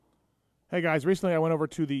Hey guys, recently I went over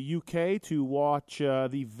to the UK to watch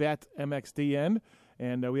the Vet MXDN,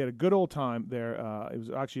 and we had a good old time there. It was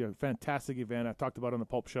actually a fantastic event. I talked about it on the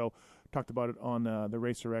Pulp Show, talked about it on the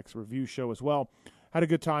Racer X review show as well. Had a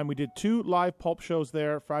good time. We did 2 live Pulp shows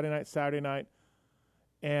there, Friday night, Saturday night,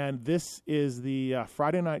 and this is the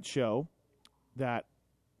Friday night show that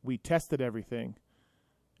we tested everything,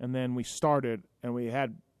 and then we started, and we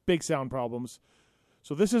had big sound problems.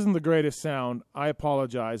 So this isn't the greatest sound. I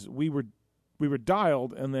apologize. We were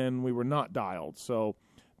dialed, and then we were not dialed. So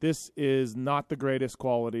this is not the greatest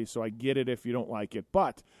quality, so I get it if you don't like it.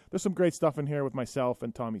 But there's some great stuff in here with myself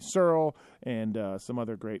and Tommy Searle and some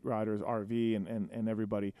other great riders, RV and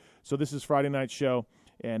everybody. So this is Friday night show.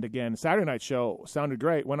 And again, Saturday night show sounded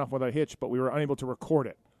great, went off with a hitch, but we were unable to record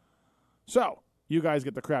it. So you guys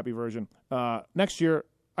get the crappy version. Next year,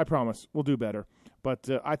 I promise, we'll do better. But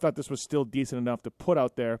I thought this was still decent enough to put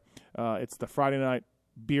out there. It's the Friday night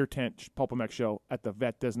beer tent Pulpm Show at the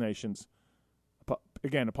Vet Destinations.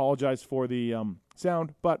 Again, apologize for the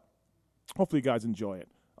sound, but hopefully you guys enjoy it.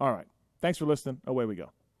 All right. Thanks for listening. Away we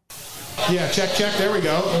go. Yeah, check. There we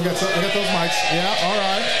go. We got those mics. Yeah, all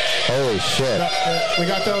right. Holy shit. We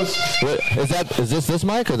got those. Wait, is this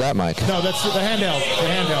mic or that mic? No, that's the handheld.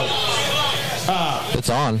 It's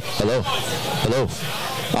on. Hello.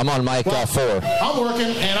 I'm on mic 4. I'm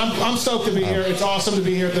working, and I'm stoked to be here. It's awesome to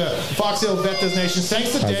be here at the Fox Hill Vet Destinations.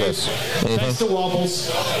 Thanks to Dave. Thanks to Wobbles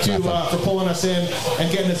for pulling us in and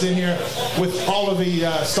getting us in here with all of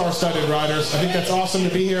the star-studded riders. I think that's awesome to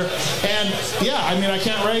be here. And, yeah, I mean, I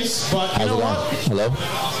can't race, but you know what? Hello?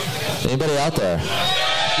 Anybody out there?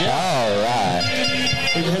 Yeah. All right.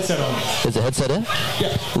 Leave the headset on. Is the headset in?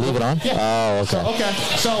 Yeah. Leave it on? Yeah. Oh, okay.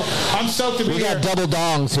 So I'm stoked to be here. We got double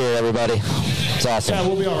dongs here, everybody. It's awesome. Yeah,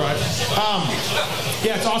 we'll be all right.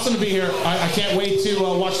 Yeah, it's awesome to be here. I can't wait to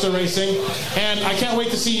watch the racing. And I can't wait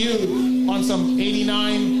to see you on some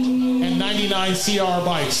 89 and 99 CR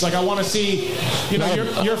bikes. Like, I want to see,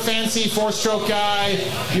 you're fancy 4-stroke guy.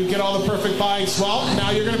 You get all the perfect bikes. Well, now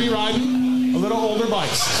you're going to be riding a little older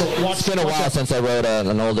bikes. So it's been a while since I rode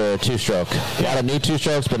an older 2-stroke. A lot of new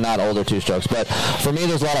 2-strokes, but not older 2-strokes. But for me,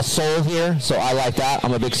 there's a lot of soul here, so I like that.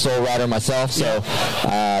 I'm a big soul rider myself, so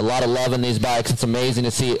a lot of love in these bikes. It's amazing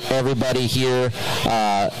to see everybody here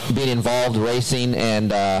being involved racing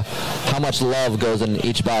and how much love goes in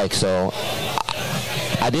each bike. So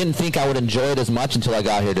I didn't think I would enjoy it as much until I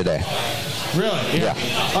got here today. Really? Yeah.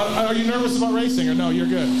 Are you nervous about racing, or no? You're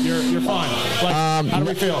good. You're fine. Like, how do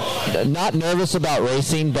we feel? Not nervous about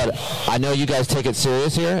racing, but I know you guys take it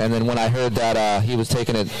serious here. And then when I heard that he was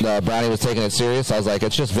taking it, Brownie was taking it serious, I was like,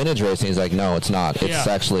 it's just vintage racing. He's like, no, it's not. It's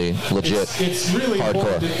actually legit. It's really hardcore.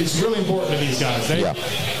 Important. It's really important to these guys.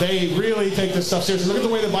 They really take this stuff seriously. Look at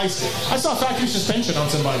the way the bikes. I saw factory suspension on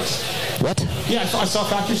some bikes. What? Yeah, I saw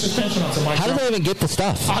factory suspension on some bikes. How do they even get the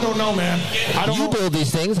stuff? I don't know, man. You build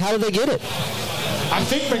these things. How do they get it? I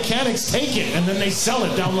think mechanics take it and then they sell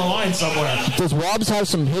it down the line somewhere. Does Wobbs have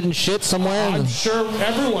some hidden shit somewhere? I'm sure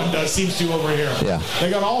everyone seems to over here. Yeah. They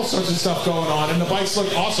got all sorts of stuff going on, and the bikes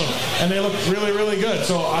look awesome, and they look really, really good.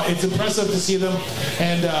 So it's impressive to see them,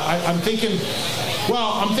 and I'm thinking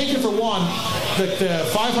for one that the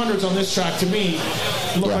 500s on this track to me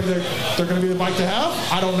look like they're going to be the bike to have.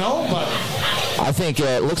 I don't know, but I think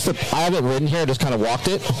it looks. I haven't ridden here; I just kind of walked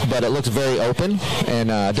it, but it looks very open, and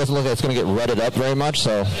it doesn't look like it's going to get rutted up very much.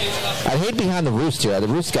 So I hate behind the roost here. The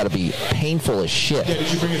roost's got to be painful as shit. Yeah.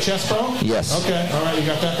 Did you bring a chest pro? Yes. Okay. All right. You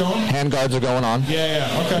got that going. Hand guards are going on.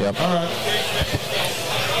 Yeah. Okay. Yep. All right.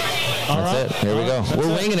 That's it. Here we go.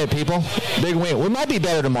 We're winging it, people. Big wing. We might be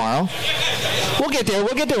better tomorrow. We'll get there.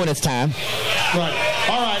 We'll get there when it's time. Right.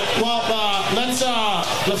 All right. Well,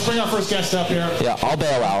 let's bring our first guest up here. Yeah, I'll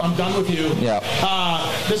bail out. I'm done with you. Yeah.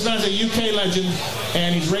 This man's a UK legend,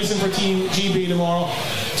 and he's racing for Team GB tomorrow.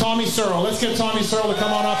 Tommy Searle. Let's get Tommy Searle to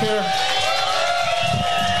come on up here.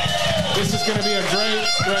 This is going to be a great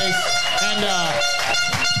race, and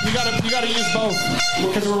you got to use both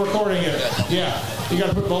because we're recording it. Yeah. You got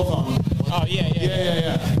to put both on. Oh,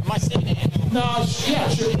 yeah. Am I sitting in? No, yeah,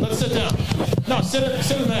 sure. Let's sit down. No, sit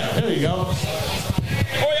in there. There you go.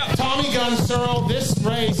 Oh, yeah. Tommy Gunn Searle, this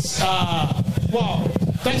race,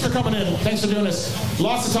 thanks for coming in. Thanks for doing this.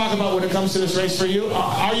 Lots to talk about when it comes to this race for you.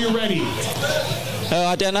 Are you ready?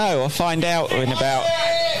 I don't know. I'll find out in about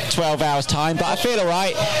 12 hours' time, but I feel all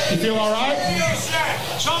right. You feel all right?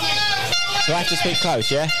 Do I have to speak close,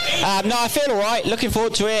 yeah? No, I feel all right. Looking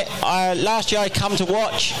forward to it. Last year I come to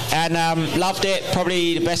watch and loved it.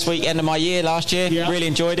 Probably the best weekend of my year last year. Yeah. Really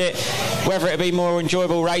enjoyed it. Whether it'll be more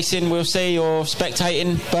enjoyable racing, we'll see, or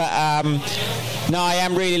spectating. But no, I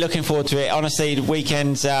am really looking forward to it. Honestly, the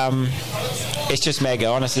weekend's it's just mega.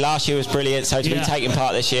 Honestly, last year was brilliant. So to be taking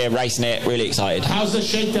part this year, racing it, really excited. How's the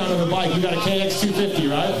shakedown of the bike? You got a KX250,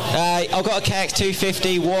 right? I've got a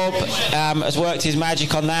KX250. Wob has worked his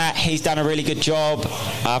magic on that. He's done a really good job.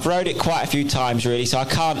 I've rode it quite a few times, really, so I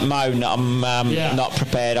can't moan that I'm not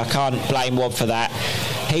prepared. I can't blame Wob for that.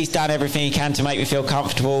 He's done everything he can to make me feel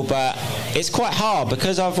comfortable, but it's quite hard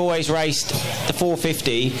because I've always raced the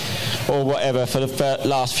 450 or whatever for the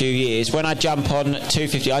last few years. When I jump on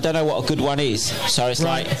 250, I don't know what a good one is. So it's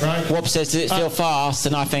Wob says, does it feel fast?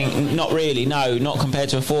 And I think, not really, no, not compared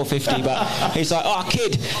to a 450. But he's like, oh,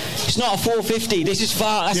 kid, it's not a 450. This is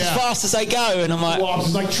fast. That's as fast as they go. And I'm like,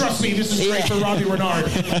 Wobb's like, trust me, this is great for Robbie Renard.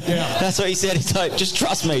 That's what he said. He's like, just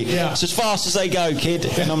trust me. It's as fast as they go, kid.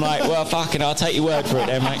 And I'm like, well, fucking, I'll take your word for it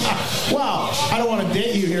then, mate. Well, I don't want to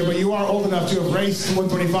date you here, but you are old enough to have raced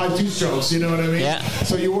 125 two-strokes, you know what I mean? Yeah.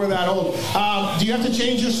 So you were that old. Do you have to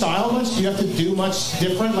change your style much? Do you have to do much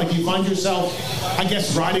different? Like, you find yourself, I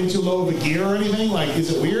guess, riding too low of a gear or anything? Like,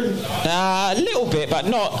 is it weird? A little bit, but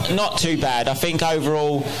not too bad. I think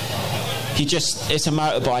overall, it's a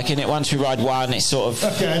motorbike, and once we ride one, it's sort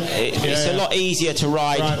of it's a lot easier to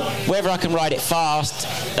ride. Whether I can ride it fast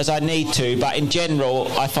as I need to, but in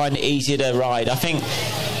general, I find it easier to ride. I think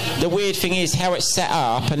the weird thing is how it's set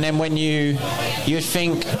up, and then when you'd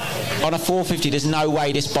think on a 450 there's no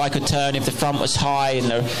way this bike could turn if the front was high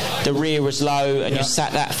and the rear was low and you're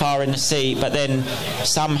sat that far in the seat, but then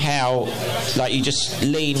somehow like you just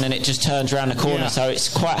lean and it just turns around the corner, so it's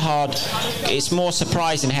quite hard. It's more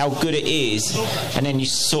surprising how good it is, and then you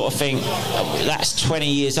sort of think, oh, that's 20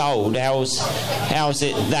 years old, how's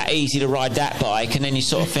it that easy to ride that bike? And then you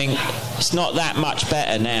sort of think it's not that much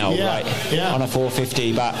better now, on a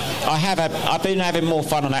 450. But I've been having more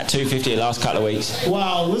fun on that 250 the last couple of weeks.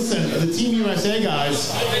 Wow, listen, the Team USA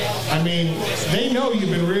guys, I mean, they know you've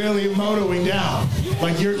been really motoing down.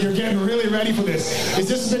 Like, you're getting really ready for this. Has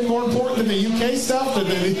this been more important than the UK stuff, than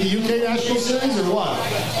the UK National Series, or what?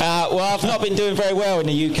 Well, I've not been doing very well in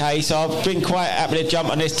the UK, so I've been quite happy to jump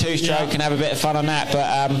on this two-stroke and have a bit of fun on that. But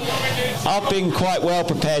I've been quite well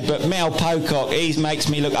prepared, but Mel Pocock, he makes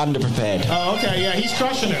me look underprepared. Oh, okay, yeah, he's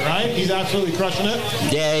crushing it, right? He's absolutely crushing it.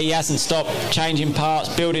 Yeah, he hasn't stopped changing parts,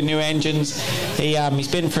 building new engines. He's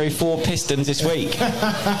been through 4 pistons this week.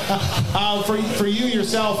 For you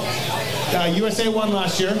yourself, USA won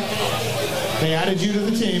last year. They added you to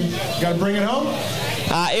the team. Got to bring it home?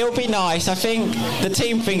 It'll be nice. I think the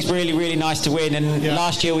team thing's really, really nice to win. And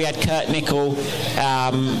last year we had Kurt Nickel,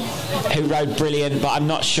 who rode brilliant, but I'm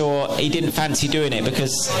not sure he didn't fancy doing it,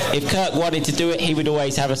 because if Kurt wanted to do it, he would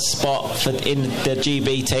always have a spot in the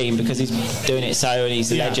GB team because he's doing it and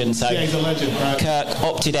he's a legend. So he's a legend, right? Kirk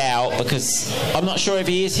opted out because I'm not sure if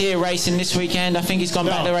he is here racing this weekend. I think he's gone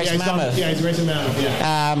back to race Mammoth. He's racing Mammoth,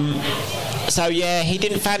 So he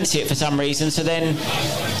didn't fancy it for some reason. So then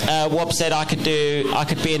Wob said I could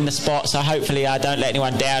be in the spot. So hopefully I don't let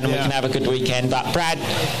anyone down and we can have a good weekend. But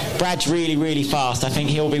Brad's really, really fast. I think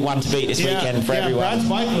he'll be one to beat this weekend for everyone. Brad's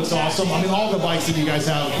bike looks awesome. I mean, all the bikes that you guys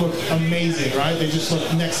have look amazing, right? They just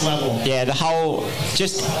look next level. Yeah,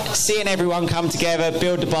 just seeing everyone come together,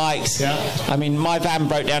 build the bikes. Yeah. I mean, my van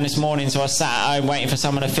broke down this morning, so I sat at home waiting for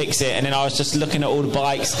someone to fix it, and then I was just looking at all the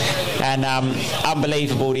bikes, and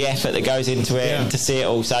unbelievable the effort that goes into it and to see it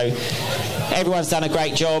all. So everyone's done a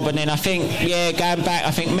great job, and then I think, going back,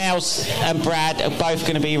 I think Mels and Brad are both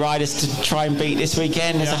going to be riders to try and beat this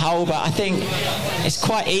weekend as a whole, but I think it's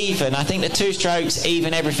quite even. I think the two strokes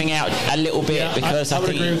even everything out a little bit, because I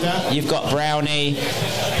think you've got Brownie,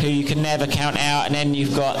 who you can never count out, and then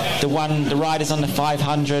you've got the riders on the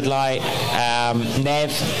 500 like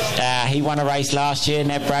Nev. He won a race last year.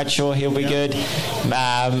 Nev Bradshaw, he'll be good.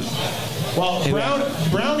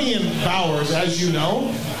 Brownie and Bowers, as you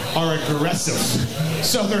know, are aggressive.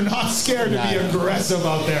 So they're not scared to be aggressive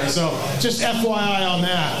out there. So just FYI on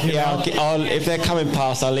that. If they're coming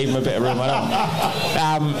past, I'll leave them a bit of room. But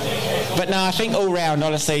no, I think all round,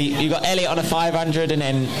 honestly, you've got Elliott on a 500 and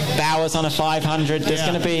then Bowers on a 500. There's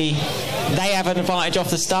going to be... They have an advantage off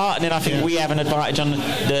the start, and then I think we have an advantage on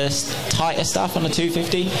the tighter stuff on the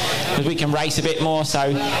 250 because we can race a bit more. So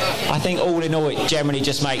I think all in all, it generally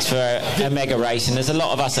just makes for a mega race, and there's a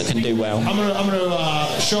lot of us that can do well. I'm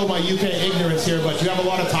gonna show my UK ignorance here, but do you have a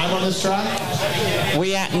lot of time on this track?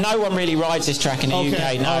 No one really rides this track in the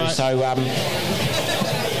UK, no. Right. So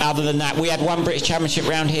other than that, we had one British Championship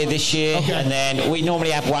round here this year, and then we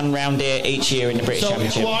normally have one round here each year in the British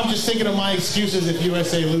Championship. Well, I'm just thinking of my excuses if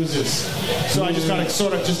USA loses, so I just got to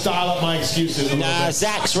sort of just dial up my excuses. Nah,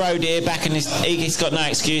 Zach's rode here back in he's got no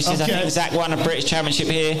excuses. I think Zach won a British Championship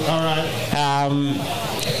here. All right.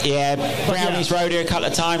 Brownie's rode here a couple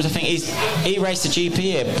of times. I think he raced a GP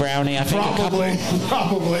here, Brownie. I think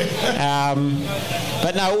probably.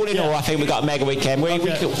 But no, all in all, I think we got a mega weekend.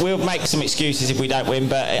 We'll make some excuses if we don't win,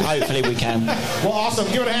 but hopefully we can. Well, awesome.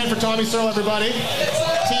 Give it a hand for Tommy Searle, everybody.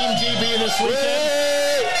 Team GB this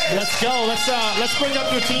weekend. Let's go. Let's bring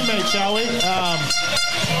up your teammate, shall we?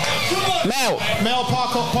 Mel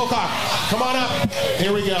Pocock. Come on up.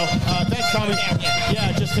 Here we go. Thanks, Tommy.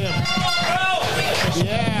 Yeah, just him.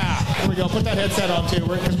 Yeah. Here we go. Put that headset on, too,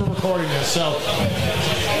 because we're recording this, so...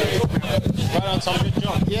 Right on, Tom. Good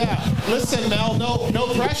job. Yeah. Listen, Mel, no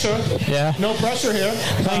pressure. Yeah. No pressure here.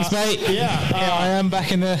 Thanks, mate. Yeah. I am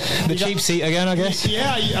back in the cheap seat again, I guess.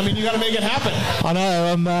 Yeah. I mean, you got to make it happen. I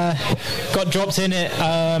know. Got dropped in it,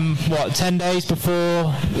 10 days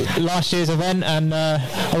before last year's event, and I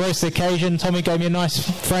rose to the occasion. Tommy gave me a nice,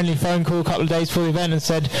 friendly phone call a couple of days before the event and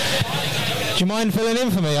said, do you mind filling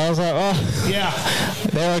in for me? I was like, oh, yeah.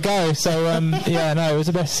 There I go. So, it was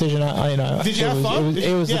the best decision. Did you have fun?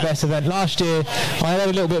 It was the best event. Last year, I had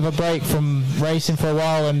a little bit of a break from racing for a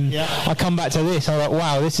while, and I come back to this. I was like,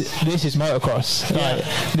 wow, this is motocross. Yeah.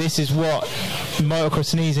 Like, this is what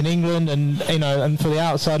motocross needs in England, and and for the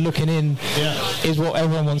outside looking in, is what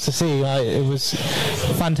everyone wants to see. It was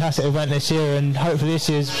a fantastic event this year, and hopefully this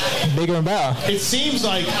year's bigger and better. It seems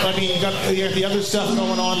like, I mean, you got the other stuff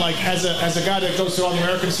going on. Like as a guy that goes through all the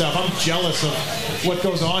American stuff, I'm jealous of what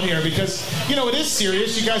goes on here because it is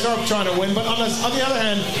serious. You guys are trying to win, but on the other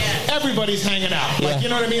hand, everybody's hanging out. Like you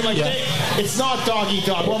know what I mean? Like it's not dog eat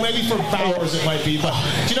dog. Well, maybe for Bowers it might be, but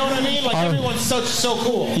do you know what I mean? Like everyone's so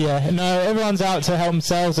cool. Yeah, no, everyone's out to help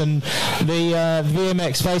themselves, and the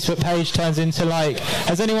VMX Facebook page turns into like,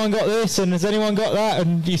 has anyone got this and has anyone got that?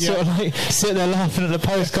 And you sort of like sit there laughing at the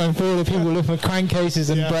post going through all the people looking for crankcases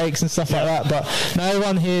and brakes and stuff like that. But no,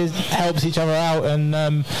 everyone here helps each other out,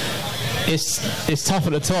 and it's tough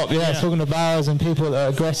at the top. Talking to Bowers and people that are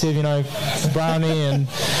aggressive, Brownie and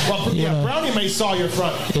Brownie may saw your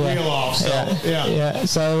front wheel off. So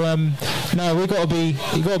So no, you got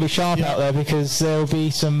to be sharp out there because there will be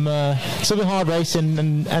some hard racing,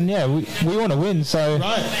 and we want to win. So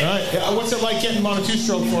right. What's it like getting on a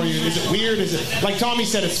two-stroke for you? Is it weird? Is it like Tommy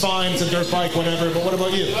said? It's fine. It's a dirt bike, whatever. But what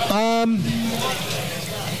about you?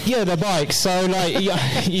 Yeah, they're bikes, so like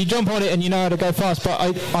you jump on it and you know how to go fast, but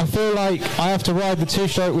I feel like I have to ride the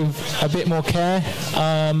two-stroke with a bit more care.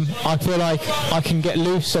 I feel like I can get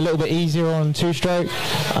loose a little bit easier on two-stroke.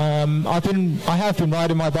 I have been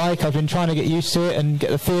riding my bike. I've been trying to get used to it and get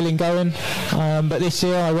the feeling going. But this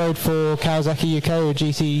year I rode for Kawasaki UK with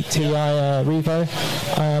GCTI Revo.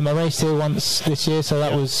 I raced here once this year, so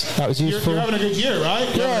that was useful. You're having a good year, right?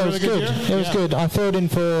 Yeah, it was good. It was good. I filled in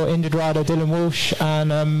for injured rider Dylan Walsh,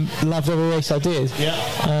 and loved every race I did.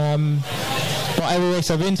 But every race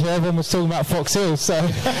I've been to, everyone was talking about Fox Hills, so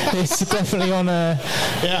it's definitely on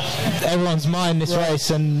everyone's mind, this race.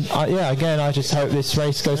 And again, I just hope this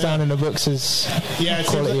race goes down in the books as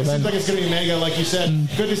quality event. It seems like it's going to be mega, like you said.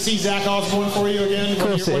 Good to see Zach Osborne for you again. Of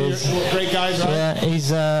course it is. Great guys, right? Yeah,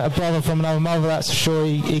 he's a brother from another mother, that's for sure.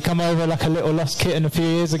 He come over like a little lost kitten a few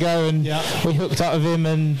years ago, and we hooked up with him,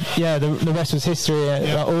 and the rest was history.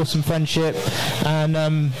 Awesome friendship,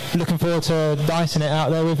 and looking forward to dicing it out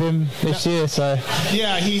there with him this year. So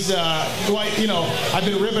he's I've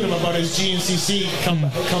been ribbing him about his GNCC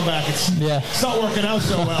comeback. It's not working out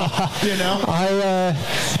so well.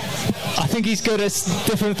 I think he's good at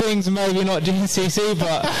different things, maybe not GNCC,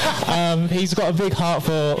 but he's got a big heart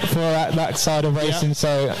for that side of racing.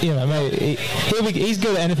 So maybe he's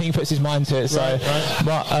good at anything he puts his mind to it. So,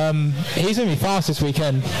 but he's going to be fast this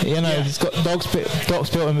weekend. He's got dogs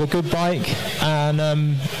built him a good bike,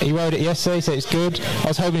 and he rode it yesterday, so it's good. I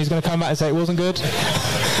was hoping he's going to come back and say it wasn't good.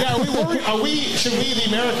 Yeah, are we worried? Should we, the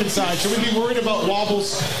American side, should we be worried about Wobbles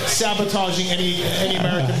sabotaging any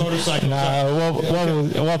American motorcycle? No,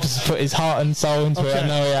 Wobbles put his heart and soul into it. I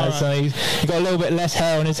know he has. So he's got a little bit less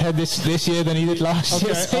hair on his head this year than he did last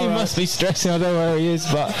year. So he must be stressing. I don't know where he is,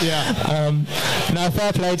 but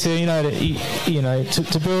fair play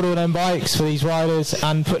to to build all them bikes for these riders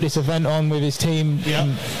and put this event on with his team.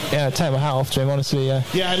 Take my hat off to him, honestly.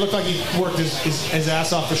 Yeah, it looked like he worked his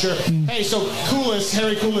ass off for sure. Hey, so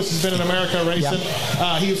Harry Coulis has been in America racing.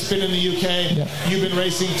 He's been in the UK. You've been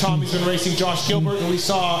racing. Tommy's been racing. Josh Gilbert, who we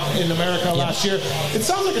saw in America last year. It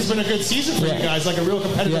sounds like it's been a good season for you guys, like a real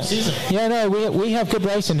competitive season. Yeah, no, we have good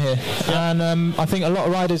racing here, and I think a lot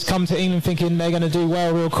of riders come to England thinking they're going to do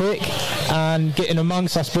well real quick and get in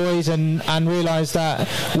amongst us boys and realise that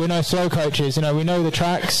we're no slow coaches. You know, we know the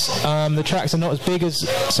tracks. The tracks are not as big as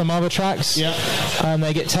some other tracks.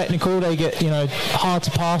 They get technical. They get hard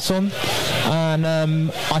to pass on, and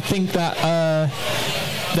I think that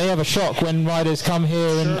they have a shock when riders come here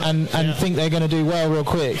and think they're going to do well real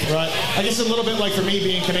quick. Right. I guess a little bit like for me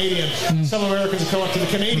being Canadian, some Americans come up to the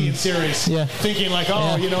Canadian series thinking like,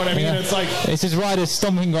 you know what I mean? It's like it's just riders'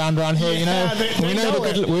 stomping ground around here.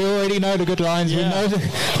 We already know the good lines.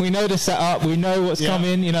 We know the setup. We know what's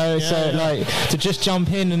coming. So like to just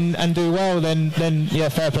jump in and do well, then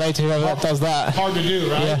fair play to whoever does that. Hard to do,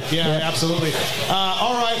 right? Yeah, absolutely.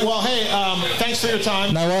 All right. Well, hey, thanks for your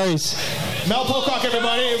time. No worries. Mel Pocock,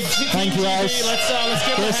 everybody. Thank you, guys. Let's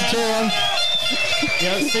give him a hand.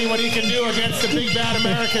 Let's see what he can do against the big bad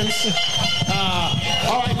Americans.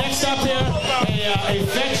 All right, next up here, a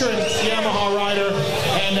veteran Yamaha rider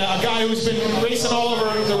and a guy who's been racing all over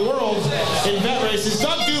the world in vet races.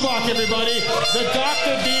 Doug Dubach, everybody. The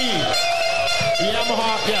Dr. D.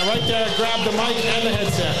 Yamaha, right there. Grab the mic and the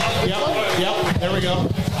headset. Yep. There we go.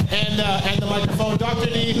 And the microphone. Dr.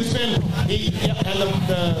 D, who's been, and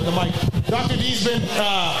the mic. Dr. D's been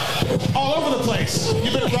all over the place.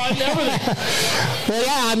 You've been riding everything. Well,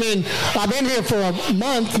 yeah, I mean, I've been here for a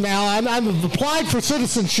month now. I've applied for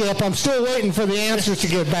citizenship. I'm still waiting for the answers to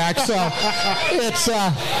get back. So it's,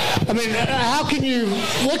 I mean,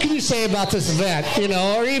 what can you say about this event,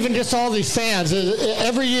 or even just all these fans?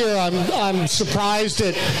 Every year I'm surprised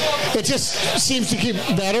it just seems to keep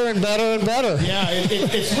better and better and better. Yeah,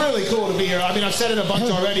 it's really cool to be here. I mean, I've said it a bunch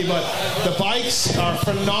already, but the bikes are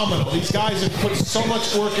phenomenal. These guys have put so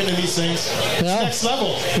much work into these things. It's next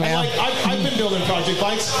level. Yeah. I've been building project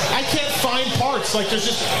bikes. I can't find parts. Like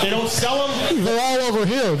they don't sell them. They're all over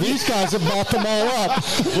here. These guys have bought them all up.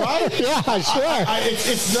 Right? Yeah, sure.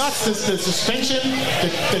 It's nuts. The suspension,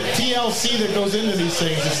 the TLC that goes into these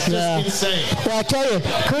things is just insane. Well, I tell you,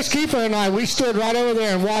 Chris Kiefer and I, we stood right over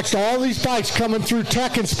there and watched all these bikes coming through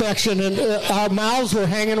tech inspection, and our mouths were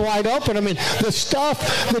hanging wide open. I mean, the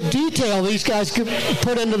stuff, the detail these guys could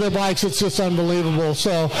put into their bikes, it's just unbelievable.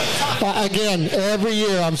 So, again, every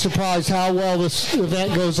year I'm surprised how well this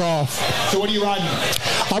event goes off. So what are you riding?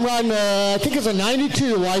 I'm riding, I think it's a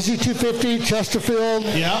 92 YZ250 Chesterfield.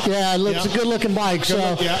 Yeah, it's a good-looking bike.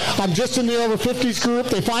 I'm just in the over 50s group.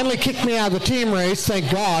 They finally kicked me out of the team race, thank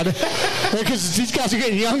God, because these guys are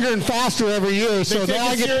getting younger and faster every year. So they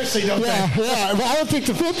take it seriously, don't they? Yeah. Well, I don't think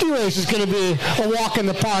the 50 race is going to be a walk in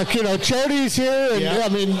the park. Charity's here, and I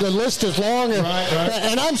mean the list is long.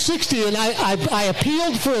 And I'm 60, and I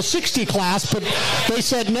appealed for a 60 class, but they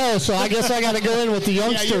said no. So I guess I got to go in with the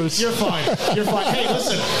youngsters. You're fine. You're fine. Hey,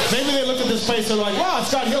 listen. Maybe they look at this place and they're like, wow,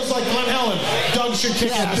 it's got hills like Glen Helen. Doug should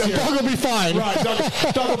kick ass here. Doug will be fine. Right.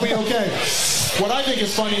 Doug will be okay. What I think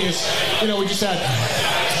is funny is, we just had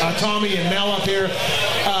Tommy and Mel up here.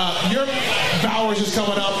 Your Bowers is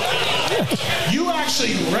coming up. You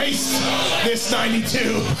actually raced this 92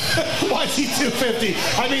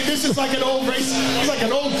 YZ250. I mean, this is like an old race. It's like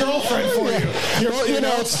an old girlfriend for you. Well,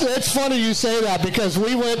 it's funny you say that, because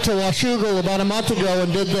we went to Washougal about a month ago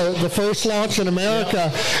and did the first launch in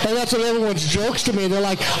America, and that's what everyone's jokes to me. They're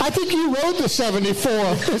like, I think you rode the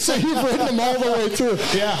 74. So you've ridden them all the way through.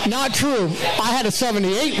 Yeah. Not true. I had a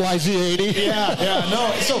 78 YZ80. Yeah,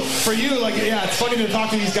 no. So for you, it's funny to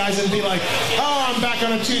talk to these guys and be like, oh, I'm back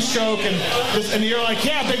on a two-stroke, and you're like,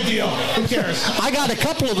 yeah, big deal. Who cares? I got a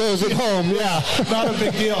couple of those at home. Yeah, not a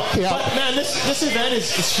big deal. Yeah. But man, this event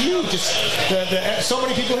is huge. So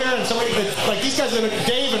many people here, and so many these guys.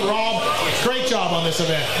 Dave and Rob, great job on this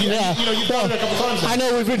event. You've done it a couple times now. I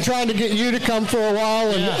know we've been trying to get you to come for a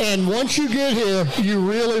while, and once you get here, you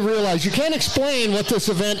really realize you can't explain what this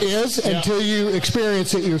event is until you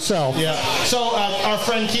experience it yourself. Yeah. So our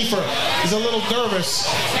friend Kiefer is a little nervous.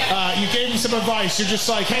 You gave him some advice. You're just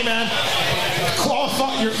like, hey man,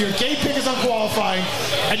 qualify. Your gate pick is on qualifying,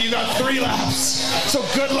 and you got 3 laps. So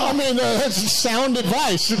good luck. I mean, that's sound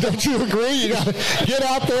advice. Don't you agree? You got to get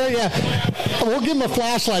out there. Yeah, we'll give him a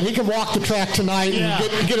flashlight. He can walk the track tonight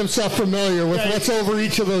and get himself familiar with what's over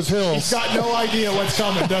each of those hills. He's got no idea what's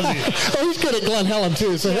coming, does he? Oh, he's good at Glen Helen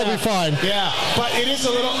too, so he'll be fine. Yeah, but it is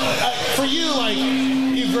a little for you. Like,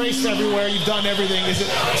 you've raced everywhere, you've done everything. Is it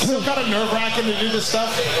still kind of nerve-wracking to do this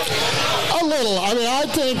stuff? A little. I mean, I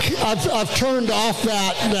think I've turned off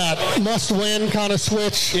that must-win kind of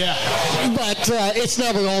switch. Yeah. But it's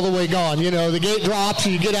never all the way gone. You know, the gate drops,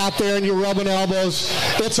 you get out there and you're rubbing elbows.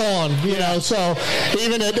 It's on, you know. So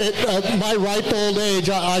even at my ripe old age,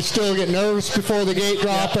 I still get nervous before the gate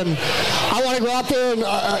drop. And I want to go out there and,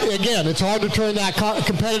 again, it's hard to turn that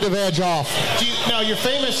competitive edge off. Now, you're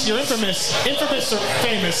infamous or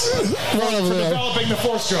famous One of for them. developing the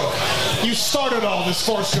four-stroke. You started all this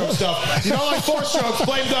four-stroke stuff. You don't like four-strokes,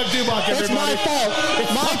 blame Doug Dubach, everybody. It's my fault.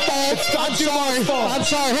 My fault. It's Doug Dubach's fault. I'm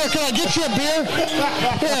sorry. Here, can I get you a beer?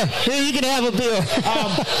 Here, you can have a beer.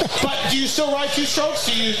 But do you still ride two-strokes?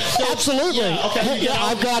 Absolutely. Yeah, okay. Yeah,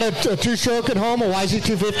 I've got a two-stroke at home, a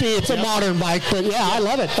YZ250. It's a modern bike, but I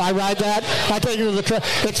love it. I ride that. I take it to the track.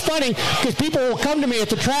 It's funny because people will come to me at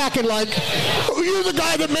the track and like, oh, you're the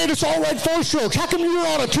guy that made us all ride four-strokes. How come you're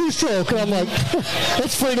on a two-stroke? And I'm like,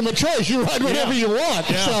 it's freedom of choice. You ride whatever you want.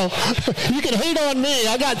 Yeah. So you can hate on me.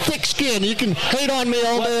 I got thick skin. You can hate on me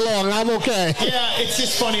all day long. I'm okay. Yeah, it's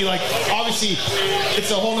just funny. Like, obviously,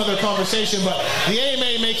 it's a whole other conversation, but the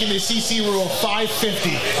AMA making the CC rule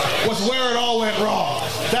 550 was where it all went wrong.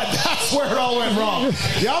 That's where it all went wrong.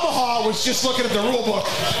 Yamaha was just looking at the rule book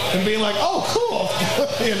and being like, oh, cool.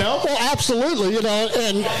 You know? Well, absolutely. You know,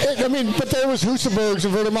 and I mean, but there was Husabergs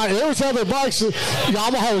and Vertimani. There was other bikes.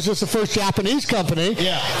 Yamaha was just the first Japanese company.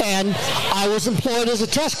 Yeah. And I was employed as a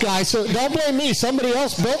test guy, so don't blame me. Somebody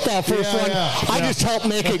else built that first one. I just helped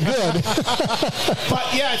make it good.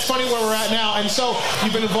 But yeah, it's funny where we're at now. And so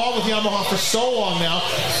you've been involved with Yamaha for so long now.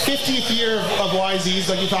 50th year of YZs,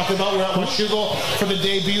 like you talked about. We're at Washougal for the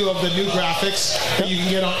debut of the new graphics that you can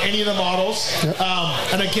get on any of the models.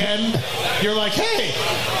 And again, you're like, hey,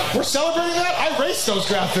 we're celebrating that? I raced those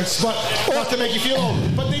graphics, but not to make you feel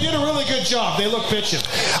old. But they did a really good job. They look bitchin'.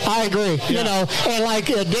 I agree. Yeah. You know, and like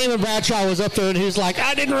Damon Bradshaw was up there and he was like,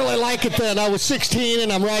 I didn't really like it then. I was 16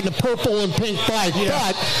 and I'm riding a purple and pink bike.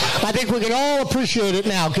 Yeah. But I think we can all appreciate it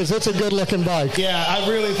now because it's a good looking bike. Yeah, I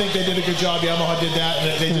really think they did a good job. Yamaha did that,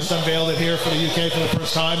 and they just unveiled it here for the UK for the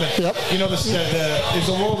first time. And, you know, there's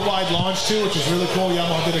a worldwide launch, too, which is really cool.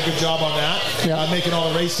 Yamaha did a good job on that, making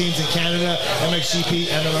all the race teams in Canada, MXGP,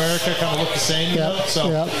 and America kind of look the same, you know? So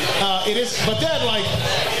it is, but then, like,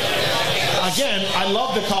 again, I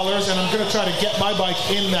love the colors, and I'm going to try to get my bike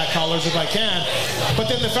in that colors if I can. But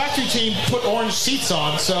then the factory team put orange seats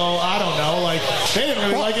on, so I don't know. Like, they didn't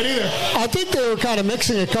really like it either. I think they were kind of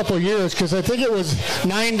mixing a couple of years because I think it was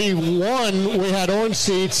 91 we had orange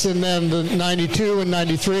seats, and then the 92 and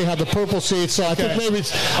 93 had the purple seats. So I think maybe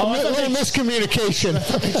it's a little miscommunication.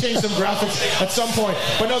 They changed some graphics at some point.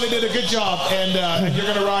 But no, they did a good job, and you're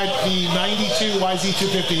going to ride the 92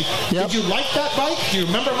 YZ250. Did you like that bike? Do you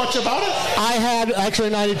remember much about it? I had, actually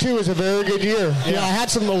 92 was a very good year. Yeah, I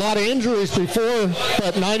had a lot of injuries before,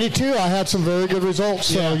 but 92 I had some very good results.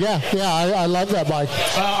 So I love that bike.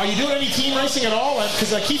 Are you doing any team racing at all?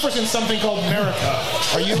 Because Kiefer's in something called America.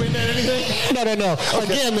 Are you in anything? No. Okay.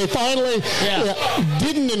 Again, they finally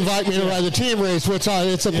didn't invite me to ride the team race, which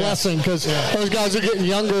it's a blessing because those guys are getting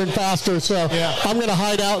younger and faster. So I'm going to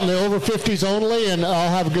hide out in the over 50s only, and I'll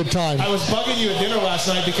have a good time. I was bugging you at dinner last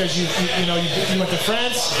night because you went to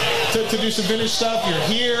France to do some vintage stuff. You're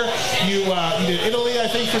here. You did Italy, I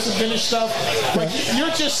think, for some vintage stuff. Like,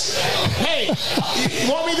 you're just, hey,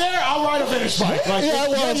 you want me there? I'll ride a vintage bike. Like,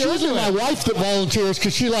 well, it's usually my wife that volunteers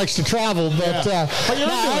because she likes to travel. But I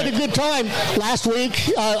had a good time. Last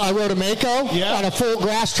week, I rode a Mako on a full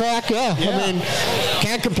grass track. I mean,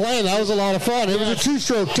 can't complain. That was a lot of fun. It was a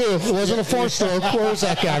two-stroke, too. It wasn't a four-stroke. Where was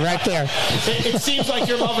that guy? Right there. It seems like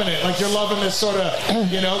you're loving it. Like, you're loving this sort of, how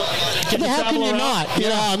can you not?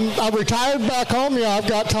 I'm retired back home. I've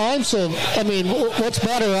got time. So, I mean, what's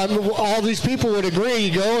better? All these people would agree.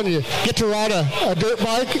 You go and you get to ride a dirt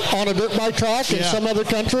bike on a dirt bike track in some other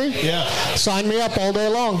country. Yeah. Sign me up all day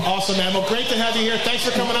long. Awesome, man. Well, great to have you here. Thanks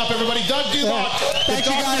for coming up, everybody. Doug Dubach. Thank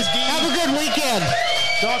you, guys. Have a good weekend.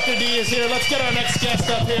 Dr. D is here. Let's get our next guest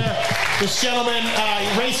up here. This gentleman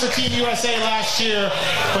raced for Team USA last year,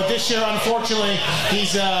 but this year, unfortunately,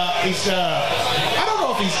 he's I don't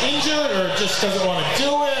know if he's injured or just doesn't want to do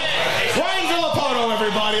it. Ryan Villopoto,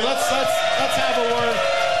 everybody. Let's have a word.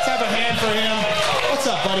 Let's have a hand for him. What's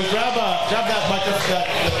up, buddy? Grab that microphone,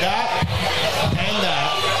 that, and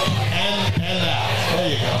that, and that. There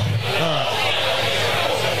you go. All right.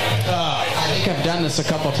 I think I've done this a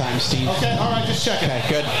couple times, Steve. Okay, all right, just checking. Okay,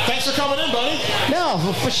 good. Thanks for coming in, buddy. No,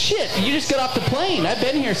 for shit. You just got off the plane. I've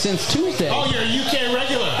been here since Tuesday. Oh, you're a UK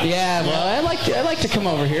regular. Yeah, well, I like to come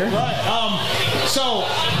over here. Right. So,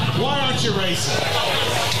 why aren't you racing?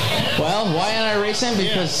 Well, why am I racing?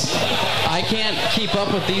 Because I can't keep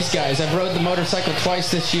up with these guys. I've rode the motorcycle twice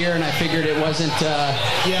this year, and I figured it wasn't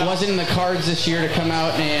in the cards this year to come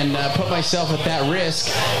out and put myself at that risk.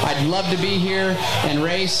 I'd love to be here and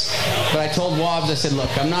race, but I told Wobbs, I said, look,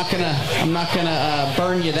 I'm not gonna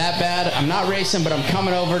burn you that bad. I'm not racing, but I'm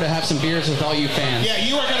coming over to have some beers with all you fans. Yeah,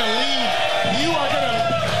 you are gonna leave.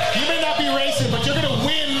 You may not be racing, but you're gonna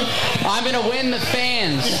win. I'm going to win the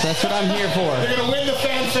fans. That's what I'm here for. You're going to win the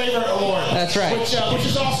Fan Favorite Award. That's right. Which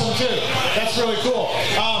is awesome, too. That's really cool.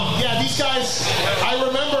 These guys, I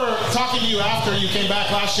remember talking to you after you came back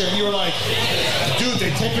last year, and you were like, dude, they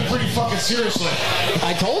take it pretty fucking seriously.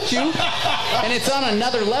 I told you. And it's on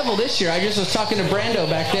another level this year. I just was talking to Brando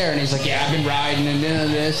back there, and he's like, yeah, I've been riding and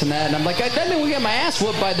this and that. And I'm like, that mean we got my ass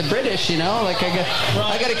whooped by the British, you know? Like,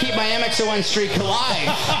 I got to keep my MX-01 streak alive.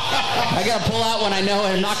 I got to pull out when I know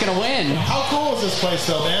I'm not going to win. How cool is this place,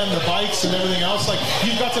 though, man? The bikes and everything else. Like,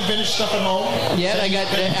 you've got some vintage stuff at home. Yeah, I got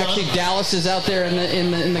actually Dallas is out there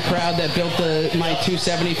in the crowd that built my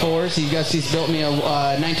 274s. He's built me a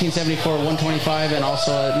 1974 125 and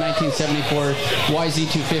also a 1974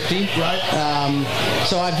 YZ250. Right.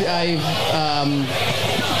 So I've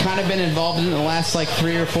kind of been involved in the last like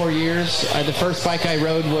 3 or 4 years. The first bike I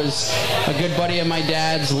rode was a good buddy of my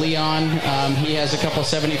dad's, Leon. He has a couple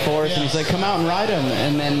 74s, and he's like, come out and ride them.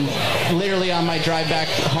 And then literally on my drive back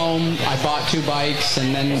home, I bought 2 bikes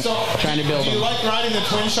and then trying to build them. Do you like riding the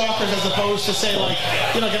twin shockers as opposed to, say, like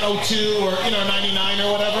an 02 or, 99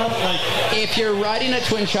 or whatever? Like, if you're riding a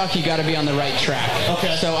twin shock, you got to be on the right track.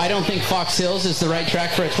 Okay. So I don't think Fox Hills is the right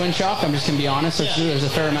track for a twin shock. I'm just going to be honest. There's a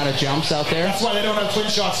fair amount of jumps out there. That's why they don't have twin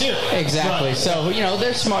shocks here. Exactly. Right. So,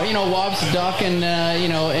 they're smart. Wobbs, Duck, and,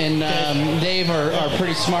 Dave are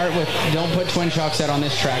pretty smart with don't put twin shocks out on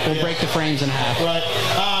this track. We'll break the frames in half. Right.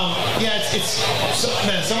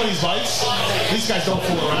 Man, some of these bikes, these guys don't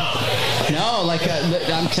fool around. No,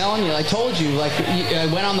 I'm telling you, I told you, I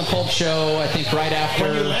went on the Pulp Show, I think right after.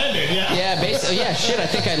 When you landed, yeah. Yeah, basically, I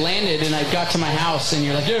think I landed and I got to my house and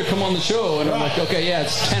you're like, yeah, come on the show. And I'm like, okay, yeah,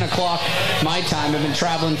 it's 10 o'clock my time. I've been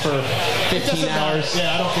traveling for 15 hours.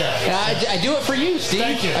 Yeah, I don't care. I do it for you, Steve.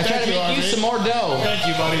 Thank you. I try to make you some more dough. Thank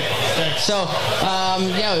you, buddy. Thanks. So,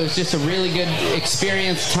 it was just a really good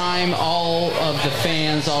experience time. All of the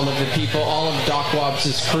fans, all of the people, all of Doc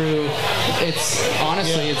Wobbs' crew. It's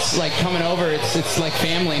honestly, it's like coming over. It's like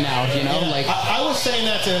family now, Like I was saying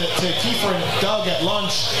that to Kiefer and Doug at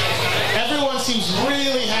lunch. Everyone seems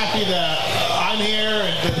really happy that I'm here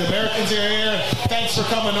and the Americans are here. Thanks for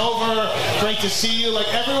coming over. Great to see you. Like,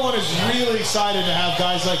 everyone is really excited to have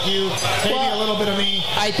guys like you. Maybe a little bit of me.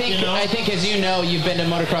 I think, as you know, you've been to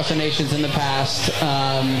Motocross of Nations in the past.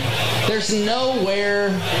 There's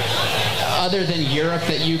nowhere other than Europe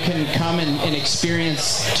that you can come and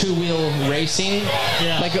experience two-wheel racing.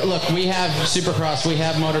 Yeah. Like, look, we have Supercross, we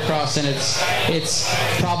have motocross, and it's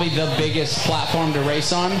probably the biggest platform to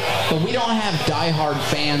race on. But we don't have diehard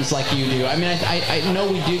fans like you do. I mean, I know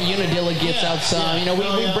we do. Unadilla gets out some.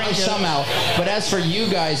 We bring some out. But as for you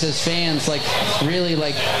guys as fans, like, really,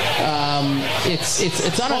 like,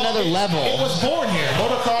 it's on another level. It was born here.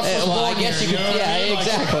 Motocross was born I guess here. You could. Yeah, Like,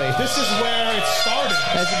 exactly. This is where it started.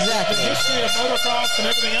 That's exactly. The history of motocross and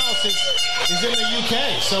everything else is in the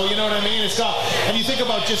UK. So, you know what I mean? And you think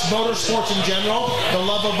about just motorsports in general, the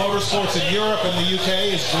love of motorsports in Europe and the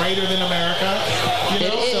UK is greater than America.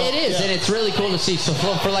 It is, and it's really cool to see. So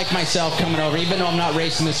for like myself coming over, even though I'm not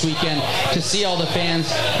racing this weekend, to see all the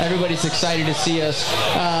fans, everybody's excited to see us.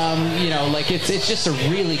 It's just a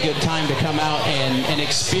really good time to come out and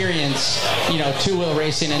experience, two-wheel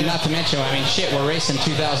racing, and not to mention, we're racing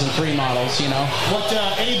 2003 models, What,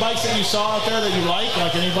 any bikes that you saw out there that you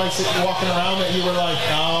like any bikes that you're walking around that you were like,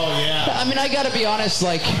 oh, yeah? I got to be honest,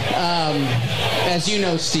 as you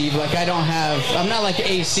know, Steve, I'm not like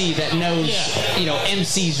AC that knows,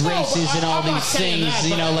 MC's races and all these things, I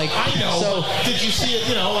know, so did you see it,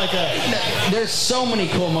 there's so many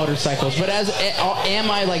cool motorcycles, but am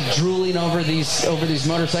I drooling over these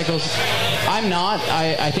motorcycles? I'm not.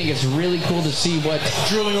 I think it's really cool to see what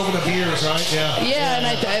drooling over the beers, right?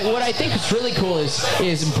 And what I think is really cool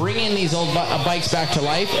is bringing these old bikes back to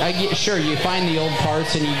life. Sure, you find the old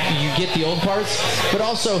parts and you get the old parts, but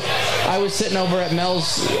also I was sitting over at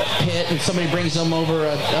Mel's pit and somebody brings them over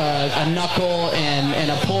a knuckle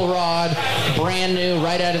and a pull rod, brand new,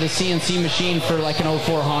 right out of the CNC machine for an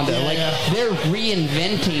 04 Honda. They're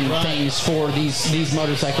reinventing things for these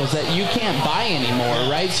motorcycles that you can't buy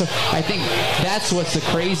anymore, right? So I think that's what's the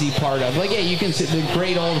crazy part of. You can see the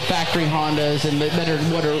great old factory Hondas and that are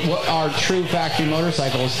what are true factory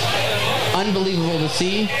motorcycles. unbelievable to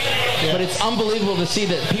see. Yeah. But it's unbelievable to see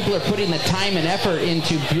that people are putting the time and effort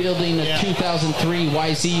into building a 2003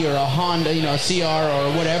 YZ or a Honda, a CR or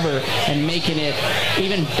whatever, and making it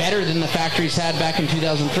even better than the factories had back in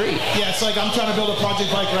 2003. Yeah, it's like I'm trying to build a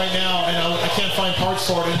project bike right now, and I can't find parts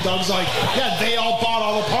for it. And Doug's like, yeah, they all bought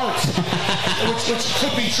all the parts, which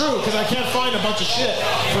could be true because I can't find a bunch of shit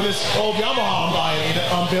for this old Yamaha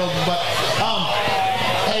I'm building. But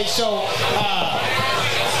hey, so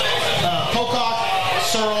Pocock,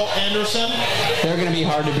 Searle, Anderson. They're going to be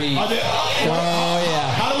hard to beat. Oh,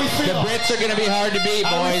 yeah. How do we feel? The Brits are going to be hard to beat,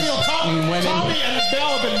 boys. And women. Tommy and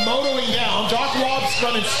Bell have been motoring down. Doc Wobb's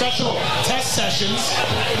running special test sessions.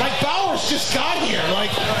 Like, Bowers just got here.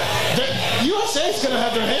 Like, the USA's going to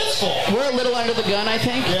have their hands full. We're a little under the gun, I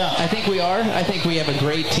think. Yeah. I think we are. I think we have a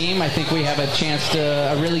great team. I think we have a chance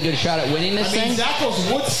to, a really good shot at winning this thing.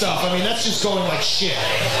 Zacho's wood stuff, that's just going like shit.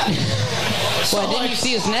 Well, didn't you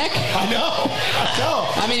see his neck? I know.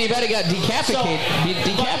 He better got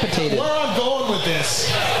decapitated. Where I'm going with this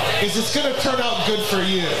is it's going to turn out good for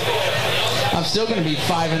you. I'm still going to be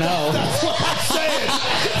 5-0. That's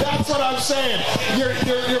what I'm saying. Your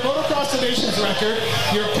Motocross of Nations record,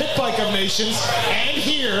 your Pit Bike of Nations, and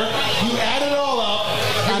here, you add it all up.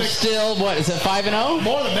 I'm still, what, is it 5-0?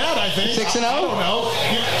 More than that, I think. 6-0? I don't know.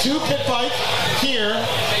 2 Pit Bike here,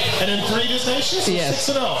 and then 3 Dis Nations? So yes.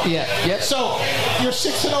 6-0. Yeah. Yep. So, you're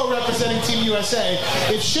 6-0 representing Team USA.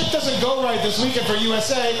 If shit doesn't go right this weekend for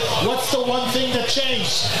USA, what's the one thing that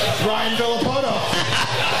changed? Ryan Villopoto.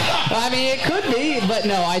 It could be, but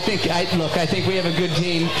no, I think we have a good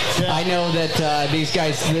team. Yeah. I know that these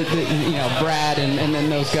guys, Brad and then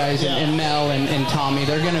those guys and Mel and Tommy,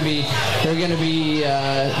 they're going to be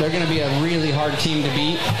a really hard team to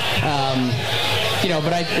beat.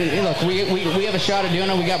 But we have a shot at doing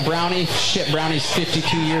it. We got Brownie. Shit, Brownie's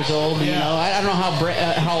 52 years old. Yeah. I don't know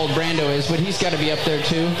how old Brando is, but he's got to be up there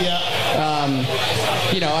too. Yeah.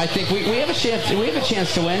 I think we have a chance. We have a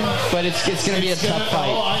chance to win, but it's going to be a tough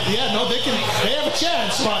fight. They have a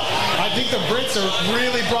chance, but I think the Brits have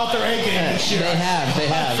really brought their A game this year. They have.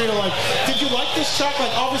 I feel like. Did you like this track?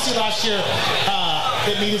 Like, obviously last year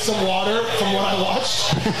it needed some water from what I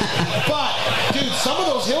watched, but dude, some of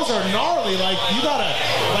those hills are gnarly. Like, you gotta,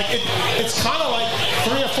 it's kind of like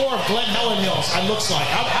 3 or 4 of Glen Helen hills. It looks like.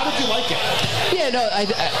 How did you like it? Yeah, no.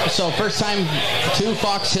 So first time to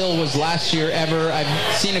Fox Hill was last year ever. I've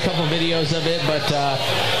seen a couple videos of it, but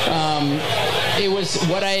it was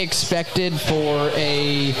what I expected for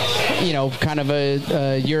a kind of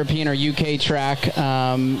a European or UK track.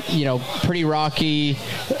 Pretty rocky,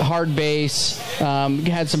 hard base.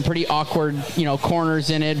 Had some pretty awkward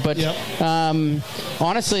corners in it, but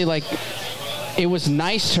honestly, it was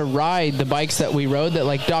nice to ride the bikes that we rode.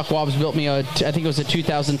 That Doc Wobbs built me I think it was a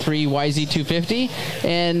 2003 YZ250,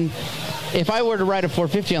 and if I were to ride a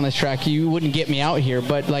 450 on this track, you wouldn't get me out here.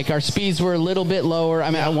 But our speeds were a little bit lower.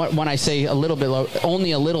 When I say a little bit low,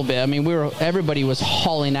 only a little bit. Everybody was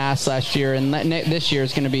hauling ass last year, and this year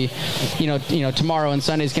is going to be, tomorrow and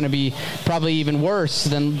Sunday is going to be probably even worse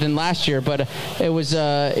than last year. But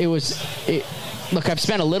look, I've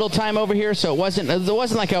spent a little time over here, so it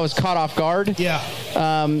wasn't like I was caught off guard. Yeah.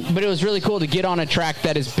 But it was really cool to get on a track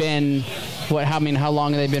that has been. How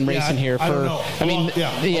long have they been racing here? I don't know.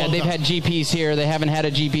 They've had GPs here. They haven't had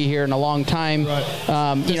a GP here in a long time.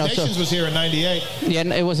 Right. Nations was here in '98.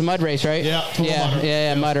 Yeah, it was a mud race, right?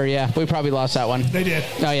 Yeah. Mudder. Yeah, we probably lost that one. They did.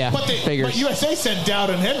 Oh yeah. But USA sent Dowd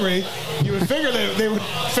and Henry. You would figure they would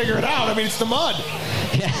figure it out. It's the mud.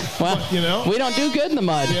 Yeah. Well, we don't do good in the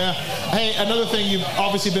mud. Yeah. Hey, another thing, you've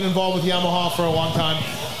obviously been involved with Yamaha for a long time.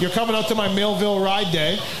 You're coming up to my Millville ride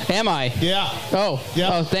day. Am I? Yeah. Oh. Yeah.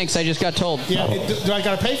 Oh, thanks. I just got told. Yeah. Do I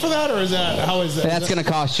got to pay for that, or is that how is that? That's going to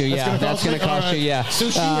cost you. That's going to cost you. Yeah.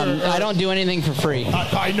 Sushi. I don't do anything for free.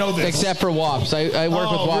 I know this. Except for Wobbs. I work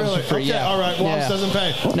with Wobbs really? for free. Okay. Yeah. All right. Wobbs doesn't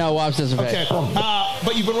pay. No, Wobbs doesn't pay. Okay.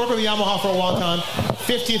 But you've been working with Yamaha for a long time.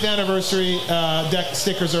 50th anniversary deck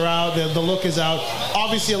stickers are out. The look is out.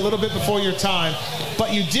 Obviously, a little bit before your time,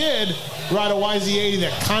 but you did ride a YZ80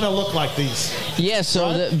 that kind of looked like these. Yeah, so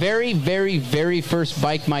right? The very, very, very first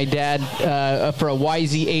bike my dad, for a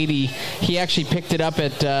YZ80, he actually picked it up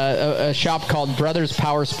at a shop called Brothers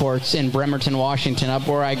Power Sports in Bremerton, Washington, up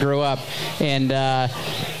where I grew up. And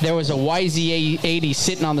there was a YZ80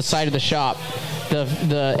 sitting on the side of the shop.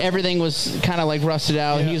 The everything was kind of rusted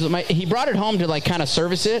out. Yeah. He brought it home to kind of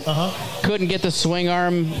service it. Couldn't get the swing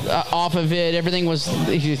arm off of it. Everything was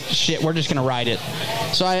shit. We're just gonna ride it.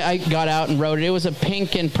 So I got out and rode it. It was a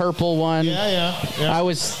pink and purple one. Yeah. I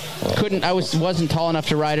was wasn't tall enough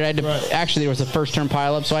to ride it. I had to, actually, there was a first turn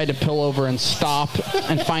pileup, so I had to pull over and stop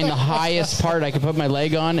and find the highest part I could put my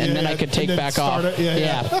leg on, and then I could take back off.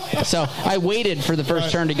 So I waited for the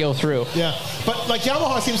first turn to go through. Yeah, but like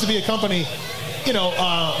Yamaha seems to be a company.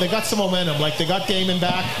 They got some momentum. Like, they got Damon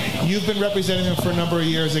back. You've been representing them for a number of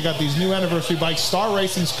years. They got these new anniversary bikes. Star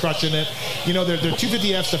Racing's crushing it. Their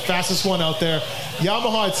 250F's the fastest one out there.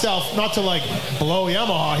 Yamaha itself, not to like blow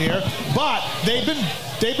Yamaha here, but they've been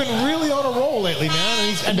really on a roll lately,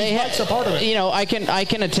 man. And these bikes are part of it. I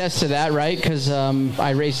can attest to that, right? Because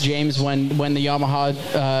I raced James when the Yamaha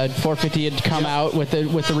 450 had come out with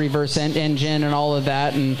the reverse engine and all of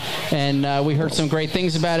that, and we heard some great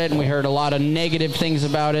things about it, and we heard a lot of negative things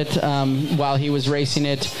about it while he was racing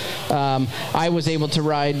it. I was able to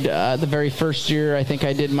ride the very first year. I think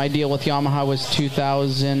I did my deal with Yamaha was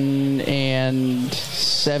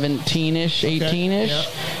 2017-ish,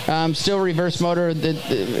 18-ish. Still reverse motor.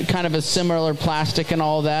 Kind of a similar plastic and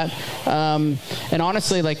all that, and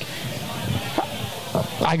honestly, like,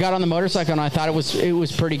 I got on the motorcycle and I thought it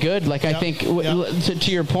was pretty good. Like, I think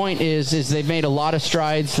to your point is they've made a lot of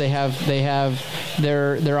strides. They're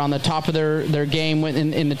on the top of their game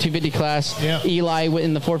in the 250 class. Eli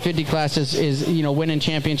in the 450 class is winning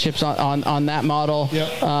championships on that model.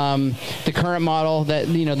 The current model, that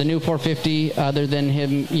the new 450, other than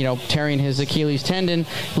him tearing his Achilles tendon,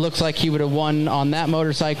 looks like he would have won on that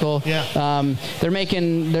motorcycle. They're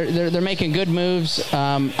making good moves.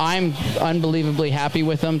 I'm unbelievably happy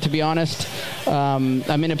with them, to be honest.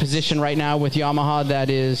 I'm in a position right now with Yamaha that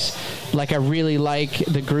is like, I really like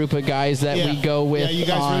the group of guys that we go with. You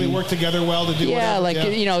guys really work together well to do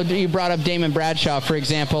whatever. You brought up Damon Bradshaw, for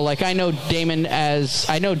example. Like, I know Damon as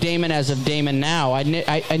of Damon now.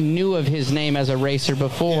 I knew of his name as a racer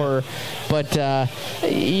before, but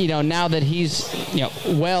now that he's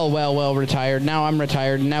well retired, now I'm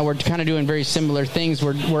retired, and now we're kind of doing very similar things.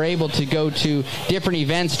 We're able to go to different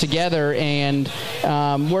events together, and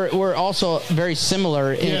we're also very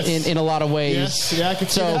similar in a lot of ways. I could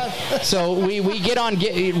see that. So we get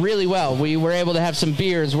really well. We were able to have some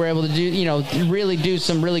beers. We're able to do really do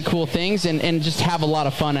some really cool things and just have a lot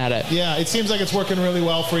of fun at it. Yeah, it seems like it's working really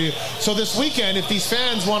well for you. So this weekend, if these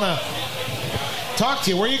fans want to talk to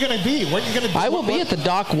you, where are you going to be? I will be at the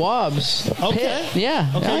Doc Wobbs pit.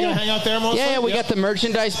 Yeah. Okay, you're going to hang out there mostly? Yeah, we got the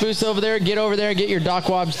merchandise booth over there. Get over there, get your Doc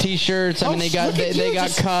Wobbs t-shirts. I mean, they got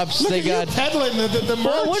cups. They got peddling the merch.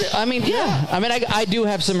 Well, I do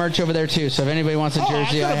have some merch over there too. So if anybody wants a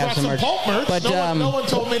jersey, I have some merch. Pulp merch. But no one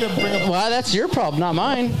told me to bring a. Well, that's your problem, not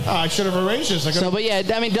mine. I should have arranged this.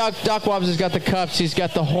 Doc Wobbs has got the cups. He's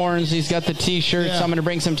got the horns. He's got the t-shirts. I'm going to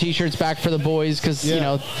bring some t-shirts back for the boys because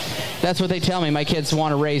that's what they tell me. My kids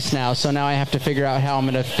want to race now, so now I have to figure out how I'm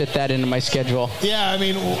going to fit that into my schedule. Yeah, I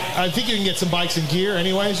mean, I think you can get some bikes and gear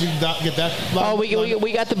anyways. You can get that. We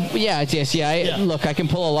got the Look, I can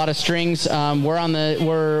pull a lot of strings. We're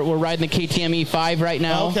riding the KTM E5 right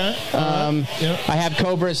now. Okay. I have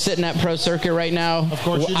Cobras sitting at Pro Circuit right now. Of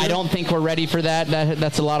course you do. I don't think we're ready for that.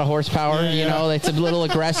 That's a lot of horsepower. It's a little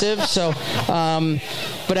aggressive. So,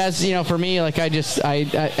 but as for me, like,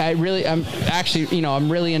 I'm really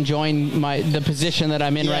enjoying the position that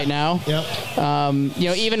I'm in right now.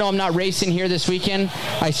 Even though I'm not racing here this weekend,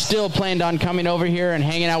 I still planned on coming over here and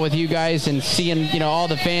hanging out with you guys and seeing all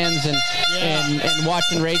the fans and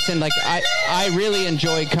watching racing. Like, I really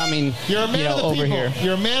enjoy coming over here.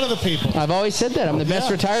 You're a man of the people. I've always said that. I'm the best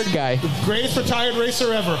retired guy. The greatest retired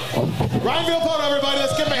racer ever. Ryan Villopoto, everybody.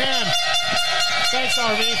 Let's give him a hand. Thanks,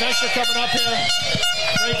 RV. Thanks for coming up here.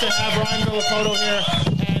 Great to have Ryan Villopoto here.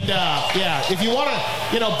 And if you want to,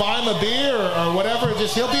 buy him a beer or whatever,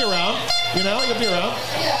 he'll be around. You'll be around.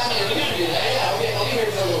 Yeah, I mean, we're gonna do that. Yeah, I'll be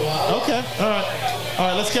here for a little while. Okay. All right.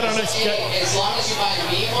 Let's get our next. As long as you buy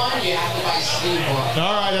me one, you have to buy Steve one.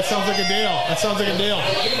 All right. That sounds like a deal. But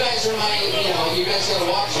you guys are you guys gotta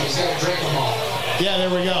watch them. You gotta drink them all. Yeah, there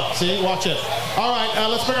we go. See, watch it. All right.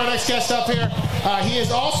 Let's bring our next guest up here. He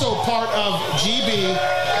is also part of GB,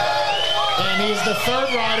 and he's the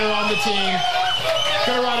third rider on the team.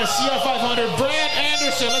 Gonna ride a CR500, Brad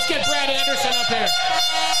Anderson. Let's get Brad Anderson up here.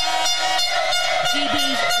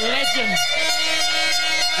 GB's legend.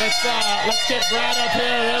 Let's get Brad up here.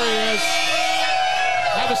 There he is.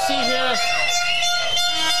 Have a seat here.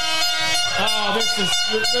 Oh, listen.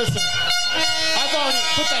 I've already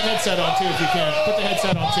put that headset on too, if you can. Put the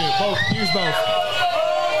headset on too. Use both.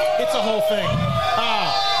 It's a whole thing.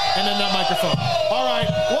 And then that microphone. All right,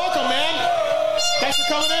 welcome, man. Thanks for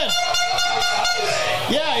coming in.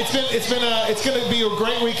 Yeah, it's gonna be a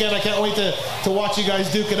great weekend. I can't wait to watch you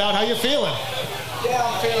guys duke it out. How you feeling? Yeah,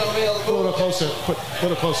 I'm feeling real good. A little closer. Put a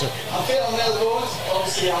little closer. I'm feeling real good.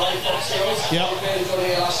 Obviously, I like Fox Hills. Yep. We played good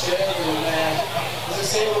here last year. And, as I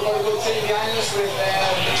say, we've got a good team behind us with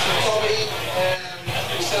Tommy,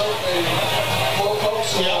 myself, and Willopoto.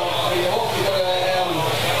 So we hope we've got a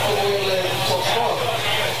good top spot.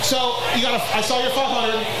 So I saw your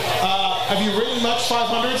 500. Have you ridden much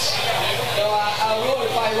 500s? No, I rode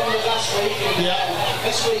a 500 last week. And,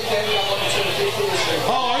 this weekend I'm on 250 this week.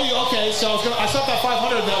 Oh, are you? Okay, so I thought that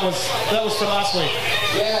 500 that was for last week.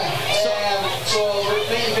 Yeah. So with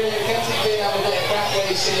me and Billy McKenzie being able to get a crack where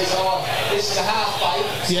he says, this is a half bike.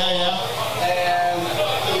 Yeah.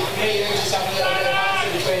 Me and him just having a little bit of banter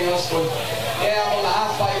between us, but yeah, I'm on the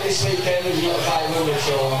half bike this weekend with the 500.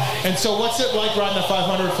 So. And so, what's it like riding the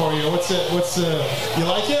 500 for you? You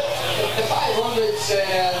like it? The 500's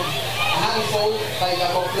a handful. Like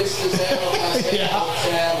I've got blisters there.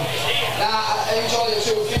 I enjoy the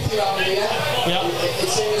 250 around here. It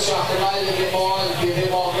seems so I can ride a bit more and be a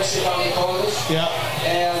bit more aggressive around the corners. The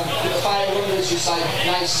 500 is just like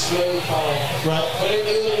nice, smooth power. Right. But in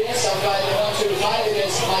the other race, I'm riding 125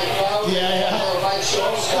 against Mike Brown. Right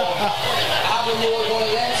show. So I've been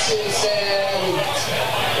going against since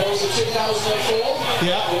was it 2004?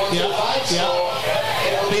 125. So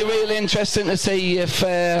it'll be really interesting to see if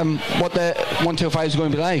what the 125 is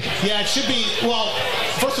going to be like. Yeah, it should be. Well,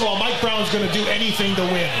 first of all, Mike Brown's going to do anything to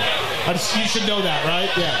win. You should know that, right?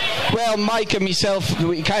 Yeah. Well, Mike and myself,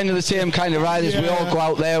 we kind of the same kind of riders. We all go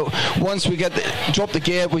out there. Once we drop the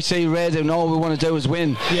gear, we see red, and all we want to do is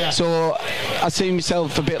win. So I see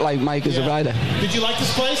myself a bit like Mike as a rider. Did you like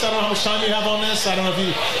this place? I don't know how much time you have on this. I don't know if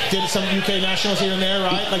you did some UK nationals here and there,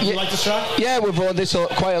 right? Like you like this track? Yeah, we've rode this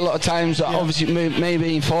quite a lot of times. Obviously,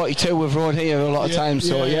 maybe in 42 we've rode here a lot of times.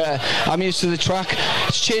 So I'm used to the track.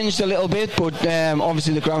 It's changed a little bit, but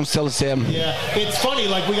obviously the ground's still the same. Yeah, it's funny.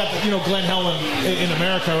 Like we got Glen Helen in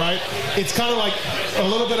America, right? It's kind of like a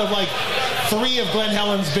little bit of like 3 of Glen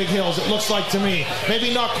Helen's big hills, it looks like to me.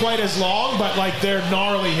 Maybe not quite as long, but like they're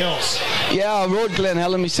gnarly hills. Yeah, I rode Glen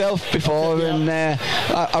Helen myself before, and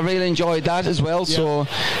I really enjoyed that as well. So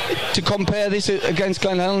to compare this against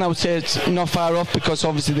Glen Helen, I would say it's not far off because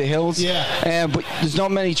obviously the hills. But there's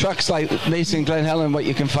not many tracks like this in Glen Helen what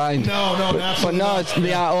you can find. No, absolutely. But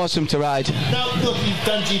they are awesome to ride. Now, look, you've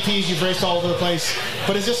done GPs, you've raced all over the place,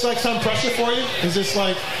 but is this like some pressure for you? Is this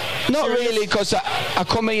like... Not really, because I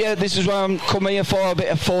come here, this is where I'm come here for a bit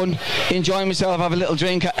of fun, enjoy myself, have a little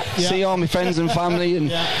drink, see all my friends and family,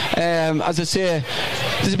 and as I say,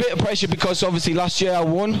 there's a bit of pressure because obviously last year I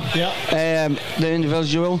won the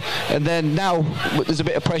individual, and then now there's a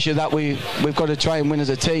bit of pressure that we've got to try and win as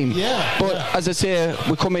a team. But as I say,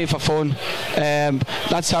 we come here for fun.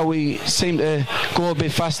 That's how we seem to go a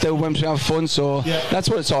bit faster when we have fun, so that's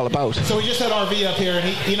what it's all about. So we just had RV up here, and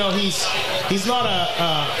he's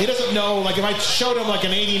not he doesn't know, like if I showed him like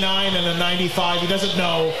an 89 and a 95, he doesn't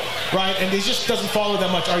know, right? And he just doesn't follow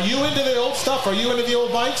that much. Are you into the old stuff? Are you into the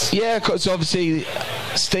old bikes? Yeah, because obviously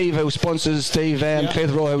Steve, who sponsors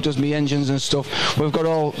Clitheroe, who does me engines and stuff, we've got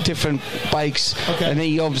all different bikes, and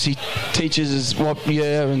he obviously teaches us what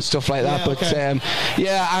year and stuff like that. But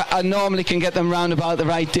I normally can get them round about the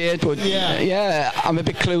right date, but I'm a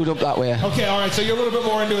bit clued up that way. Okay, all right, so you're a little bit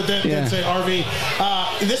more into it than say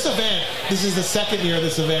RV. This event, this is the second year of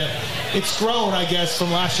this event. It's grown, I guess,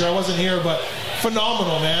 from last year. I wasn't here, but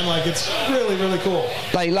phenomenal, man. Like, it's really, really cool.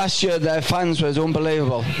 Like last year, their fans was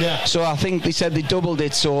unbelievable. So I think they said they doubled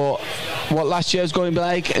it. So what last year's going to be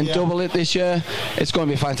like and double it this year, it's going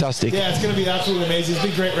to be fantastic. Yeah, it's going to be absolutely amazing. It's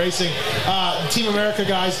been great racing. Team America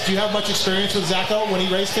guys, do you have much experience with Zacho when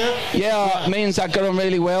he raced here? Yeah, me and Zach got on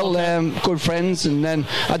really well. Good friends. And then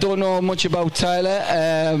I don't know much about Tyler,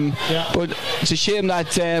 but it's a shame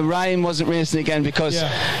that Ryan wasn't racing again because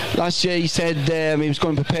last year he said he was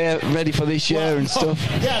going to prepare ready for this year and stuff.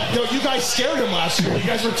 You guys scared him last year. You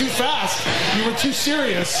guys were too fast. You were too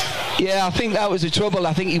serious. Yeah, I think that was the trouble.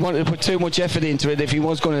 I think he wanted to put too much effort into it if he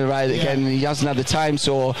was going to ride it again, and he hasn't had the time.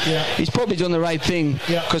 So he's probably done the right thing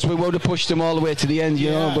because we would have pushed him all the way to the end,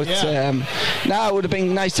 you know. But now it would have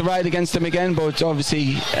been nice to ride against him again. But obviously,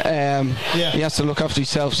 he has to look after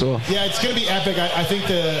himself. So it's going to be epic. I think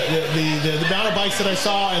the amount of bikes that I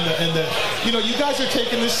saw and the you guys are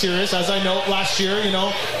taking this serious. As I know, last year,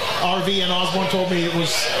 RV and Osborne told me it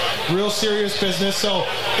was real serious business. So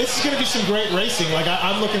this is going to be some great racing. Like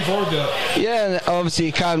I'm looking forward to it. Yeah, obviously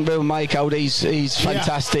you can't rule Mike out. He's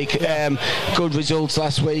fantastic. Good results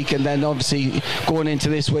last week, and then obviously going into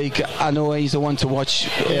this week, I know he's the one to watch.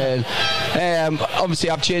 Obviously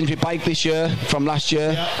I've changed my bike this year from last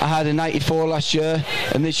year. I had a 94 last year,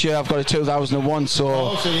 and this year I've got a 2001.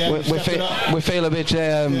 So we feel a bit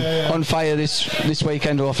on fire this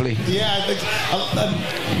weekend, hopefully. Yeah, I think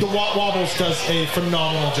the Wobbles does a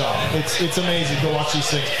phenomenal job. It's amazing to watch these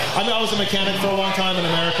things. I mean, I was a mechanic for a long time in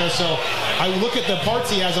America, so I look at the parts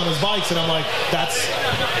he has on his bikes, and I'm like, that's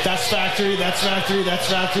factory, that's factory, that's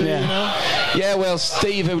factory. You know? Yeah, well,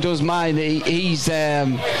 Steve, who does mine, he's they're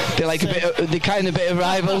like they're kind of a bit of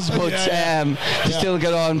rivals, but they still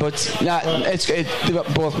get on. But they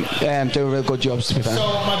both do real good jobs, to be fair. So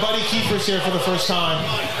my buddy Kiefer's here for the first time,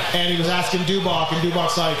 and he was asking Dubach, and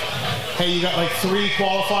Dubach's like, hey, you got like 3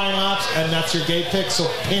 qualifying laps, and that's your gate pick, so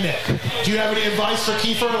pin it. Do you have any advice for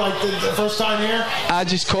Kiefer, like the first time here? I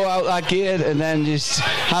just call out that gate and then just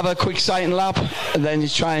have a quick sighting lap, and then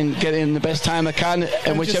just try and get in the best time I can,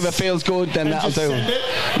 and whichever feels good, then that'll do. Send it?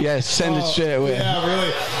 Yes, send it straight away. Yeah,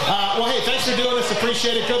 really. Well, hey, thanks for doing this.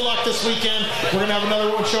 Appreciate it. Good luck this weekend. We're going to have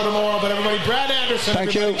another one show tomorrow, but everybody, Brad Anderson.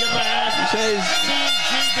 Thank you. Give him a hand. Cheers. Team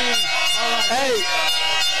GB. All right. Hey.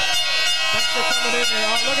 Thanks for coming in here.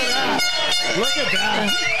 Oh, look at that. Look at that.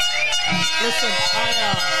 Listen,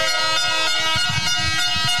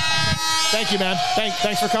 thank you, man.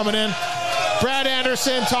 Thanks for coming in. Brad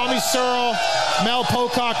Anderson, Tommy Searle, Mel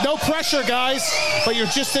Pocock. No pressure, guys, but you're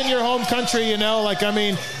just in your home country, you know. Like, I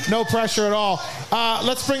mean, no pressure at all.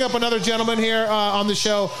 Let's bring up another gentleman here on the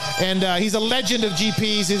show, and he's a legend of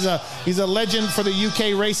GPs. He's a legend for the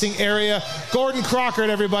UK racing area. Gordon Crockett,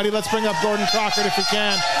 everybody. Let's bring up Gordon Crockett if we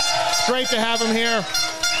can. It's great to have him here.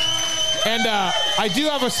 And I do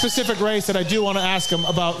have a specific race that I do want to ask him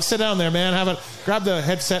about. Sit down there, man. Grab the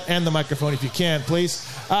headset and the microphone if you can, please.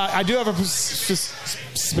 I do have a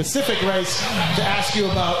specific race to ask you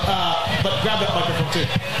about, but grab that microphone too.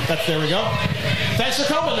 There we go. Thanks for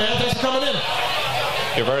coming, man. Thanks for coming in.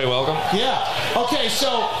 You're very welcome. Yeah. Okay,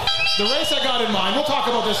 so the race I got in mind, we'll talk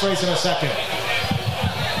about this race in a second.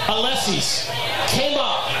 Alessi's came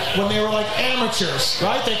up when they were like amateurs,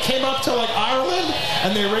 right? They came up to like Ireland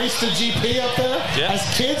and they raced the GP up there as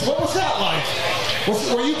kids. What was that like?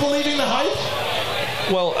 Were you believing the hype?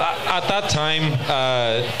 Well, at that time,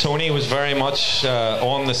 Tony was very much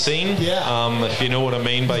on the scene. Yeah. If you know what I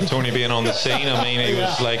mean by Tony being on the scene, I mean he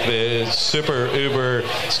was like the super uber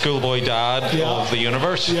schoolboy dad of the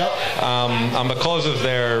universe. Yeah. And because of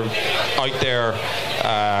their out there,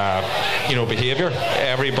 behaviour,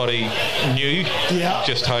 everybody knew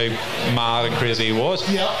just how mad and crazy he was.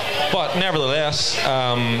 Yeah. But nevertheless,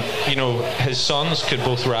 his sons could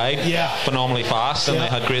both ride phenomenally fast, and they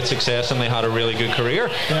had great success, and they had a really good career.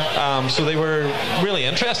 Yeah. So they were really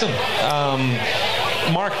interesting.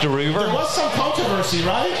 Mark DeRuver. There was some controversy,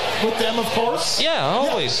 right, with them, of course. Yeah,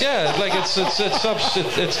 always. Yeah, like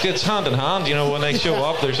it's hand in hand. You know, when they show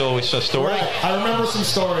up, there's always a story. Right. I remember some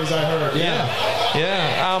stories I heard. Yeah.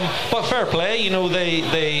 But fair play. You know,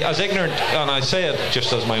 they as ignorant, and I say it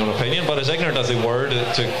just as my own opinion, but as ignorant as they were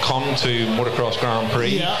to come to Motocross Grand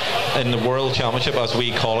Prix in the World Championship, as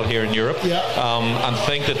we call it here in Europe, and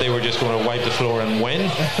think that they were just going to wipe the floor and win.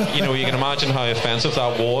 You know, you can imagine how offensive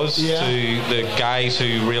that was to the guys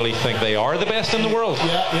who really think they are the best in the world.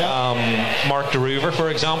 Mark DeRuver, for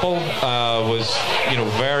example, was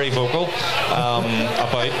very vocal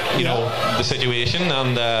about the situation,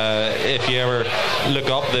 and if you ever look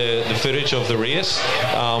up the footage of the race,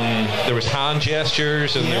 there was hand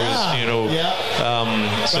gestures, and there was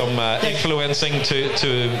some influencing to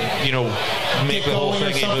make the whole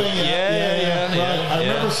thing even. I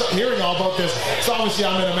remember hearing all about this. So obviously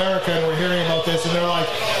I'm in America and we're hearing about this, and they're like,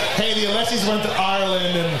 hey, the Alessi's went to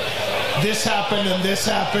Ireland and this happened and this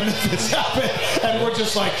happened and this happened, and we're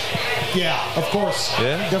just like, of course.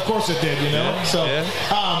 Of course it did, So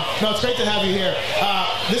no, it's great to have you here.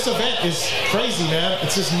 This event is crazy, man.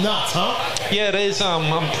 It's just nuts, huh? Yeah, it is.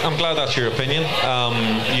 I'm glad that's your opinion.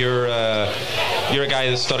 You're a guy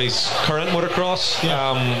that studies current motocross,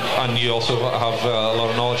 and you also have a lot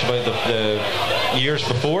of knowledge about the years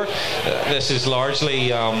before. This is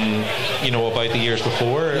largely, about the years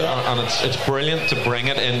before, and it's brilliant to bring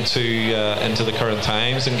it into the current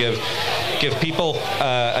times and give people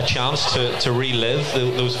a chance to relive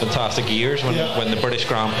those fantastic years when the British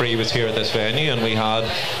Grand Prix was here at this venue, and we had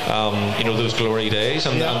those glory days,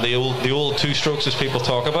 and the old two strokes, as people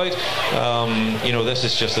talk about. This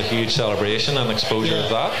is just a huge celebration and exposure of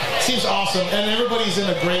that. Seems awesome, and everybody's in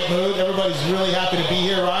a great mood. Everybody's really happy to be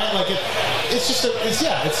here, right? Like it's just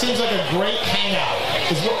it seems like a great hangout.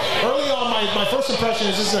 Early on, my first impression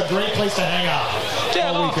is this is a great place to hang out.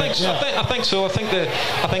 Yeah, no, I think so. I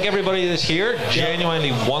think everybody that's here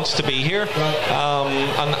genuinely wants to be here,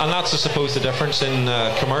 and that's I suppose the difference in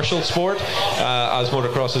commercial sport as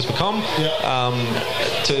motocross has become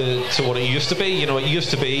to what it used to be. You know, it used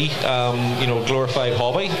to be glorified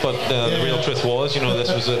hobby, but the real truth was,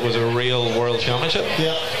 this was a real world championship.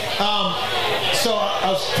 Yeah. So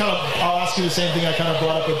I'll ask you the same thing I kind of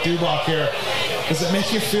brought up with Dubach here. Does it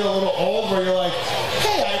make you feel a little old where you're like,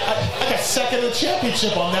 hey, I got second in the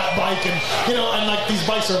championship on that bike, and like these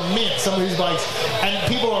bikes are mint, some of these bikes, and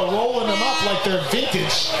people are rolling them up like they're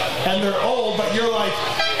vintage and they're old, but you're like,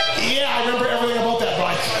 yeah, I remember everything about that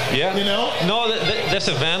bike. Yeah. No, this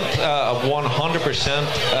event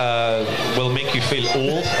 100% will make you feel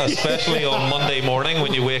old, especially on Monday morning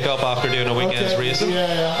when you wake up after doing a weekend's racing.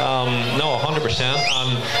 No, 100%.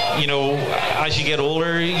 And, as you get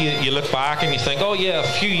older, you look back and you think, oh, yeah, a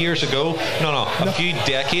few years ago. No, a few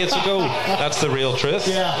decades ago. That's the real truth.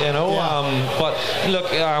 But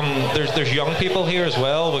look, there's young people here as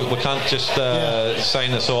well. We can't just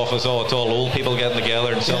sign this off as, it's all old people getting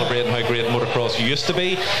together and celebrating how great motocross used to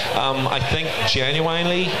be. I think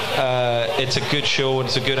genuinely it's a good show and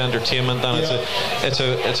it's a good entertainment, and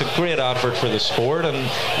it's a great advert for the sport. And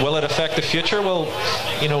will it affect the future? Well,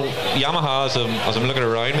 Yamaha, as I'm looking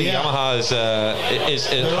around, Yamaha has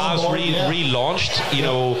relaunched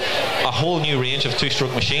a whole new range of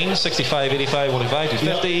two-stroke machines, 65, 85, 125,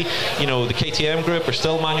 250. The KTM group are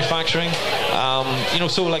still manufacturing.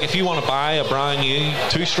 So like if you want to buy a brand new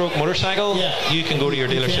two-stroke motorcycle, you can go to your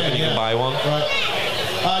dealership and you can buy one.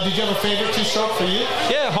 Did you have a favorite two-stroke for you?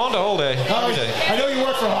 Yeah, Honda all day. Every day. I know you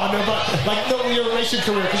work for Honda, but your racing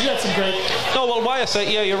career, because you had some great... No, well, why I say,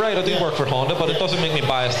 you're right, I do work for Honda, but it doesn't make me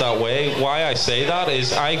biased that way. Why I say that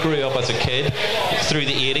is I grew up as a kid through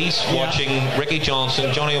the 80s watching Ricky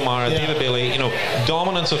Johnson, Johnny O'Mara, David Bailey,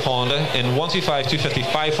 dominance of Honda in 125, 250,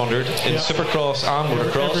 500, in Supercross and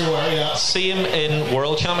motocross. Everywhere, Same in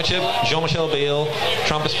World Championship, Jean-Michel Bale,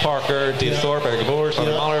 Trampus Parker, Dave Thorpe, Eric Gabor,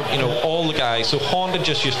 Sonny Mahler, all the guys. So Honda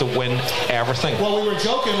just used to win everything. Well, we were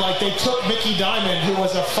joking, like they took Mickey Diamond, who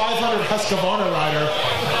was a 500 Husqvarna rider,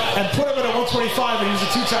 and put him in a 125, and he was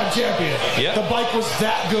a two-time champion. The bike was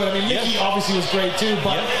that good. I mean, Mickey obviously was great too,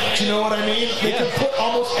 but do you know what I mean? They could put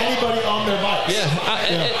almost anybody on their bikes.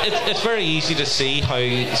 It's very easy to see how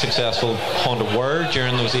successful Honda were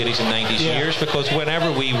during those 80s and 90s years, because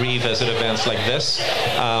whenever we revisit events like this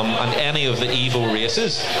and any of the Evo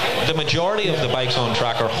races, the majority of the bikes on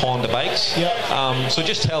track are Honda bikes. So it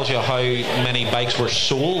just tells you how many bikes were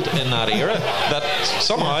sold in that era that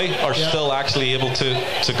somehow are still actually able to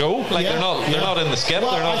go. Like they're not in the skip,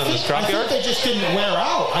 they're not in the scrapyard. I think they just didn't wear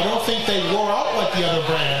out. I don't think they wore out like the other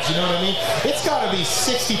brands. You know what I mean? It's got to be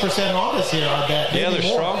 60% Hondas here, I bet. Yeah, they're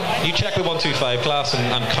strong. You check the 125 class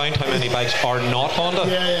and count how many bikes are not Honda.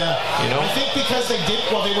 I think because they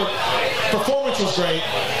were performance was great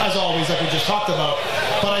as always, like we just talked about.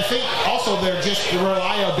 But I think also they're just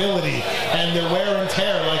reliability and their wear and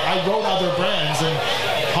tear. Like I rode other brands and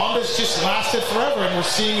Honda's just lasted forever, and we're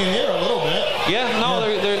seeing it here a little bit.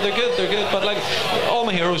 They're good. They're good. But like all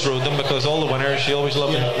my heroes rode them because all the winners, you always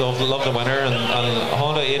love the winner, and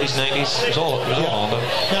Honda 80s, 90s, it was all Honda.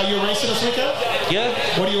 Now you're racing this weekend? Yeah.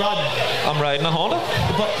 What are you riding? I'm riding a Honda.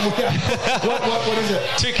 But what is it?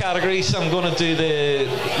 Two categories. I'm going to do the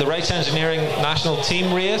Rights Engineering National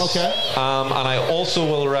Team race. Okay. And I also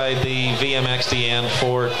will ride the VMXDN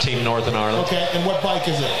for Team Northern Ireland. Okay. And what bike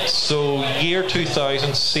is it? So year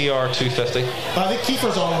 2000 CR250. I think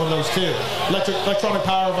Kiefer's on one of those too. Electronic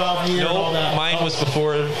power valve year and all that. Mine was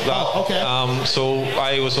before that. Oh, okay. So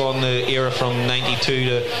I was on the era from 92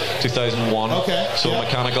 to 2001. Okay. So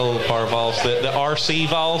mechanical power valves. The RC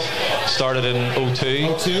valve started in 02.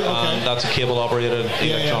 Okay. That's a cable operated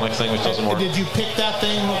electronic thing which doesn't work. Did you pick that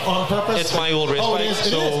thing on purpose? It's my old race bike. It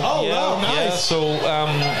is. Wow, nice. Yeah. So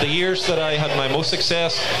the years that I had my most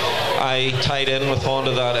success, I tied in with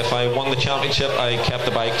Honda that if I won the championship, I kept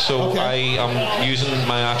the bike. So I am using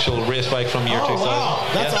my actual race bike from year 2000. Wow.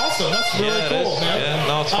 That's awesome. That's really cool, man. Yeah,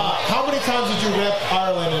 no, it's fun. How many times did you rep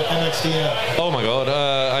Ireland at MXDN? Oh my God.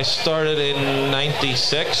 I started in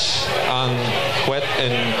 96 and quit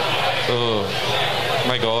in...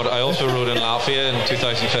 my God, I also rode in Latvia in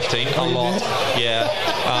 2015 a lot.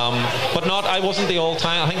 But I wasn't the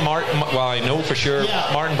all-time. I think I know for sure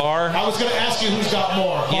Martin Barr. I was going to ask you who's got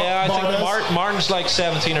more. I think Martin's like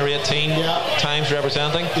 17 or 18 times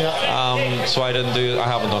representing. So I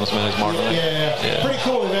haven't done as many as Martin. Pretty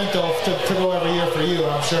cool event though enough to go every year for you,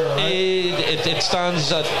 I'm sure, right? It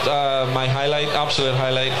stands at my highlight, absolute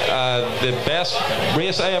highlight. The best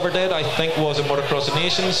race I ever did, I think, was in Motocross of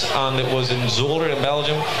Nations, and it was in Zolder in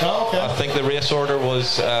Belgium. Oh, okay. I think the race order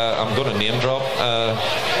was, I'm going to name drop,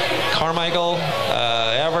 Carmichael,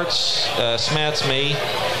 Everts, Smets, me.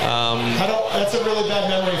 That's a really bad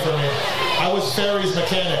memory for me. I was Ferry's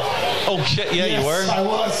mechanic. Oh shit! Yeah, yes, you were. I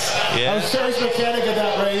was. Yeah. I was Ferry's mechanic at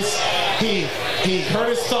that race. He hurt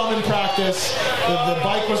his thumb in practice. The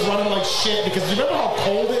bike was running like shit because you remember how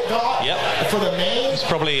cold it got? Yep. For the main. It's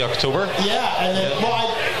probably October. Yeah, and then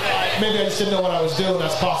maybe I just didn't know what I was doing.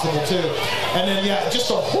 That's possible too. And then just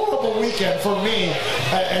a horrible weekend for me.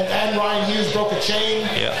 And Ryan Hughes broke a chain.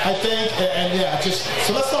 Yeah. I think. And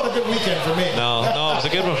so that's not a good weekend for me. No, it was a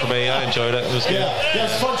good one for me. I enjoyed it. It was good. Yeah,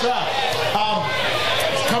 it's a fun track.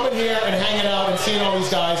 Coming here and hanging out and seeing all these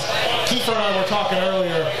guys. Kiefer and I were talking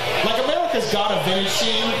earlier. Like, America's got a vintage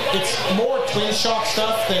scene. It's more twin shock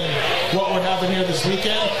stuff than what we're having here this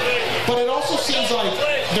weekend. But it also seems like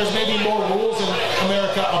there's maybe more rules in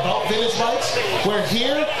America about vintage bikes. Where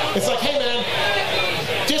here, it's like, hey man,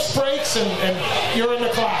 disc brakes and you're in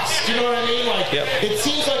the class. Do you know what I mean? Like, It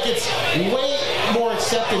seems like it's way more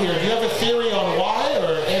accepted here. Do you have a theory on why,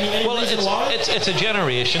 or any reason why? It's a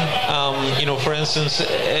generation. For instance,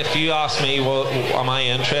 if you ask me, well, am I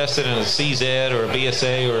interested in a CZ or a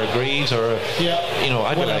BSA or a Greaves or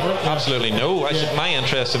I'd be like, absolutely no. My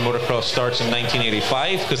interest in motocross starts in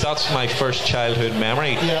 1985 because that's my first childhood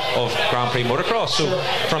memory of Grand Prix motocross. So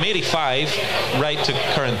from 85 right to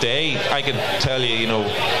current day, I can tell you,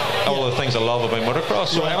 all the things I love about motocross.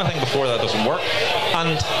 So anything before that doesn't work.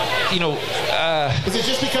 And is it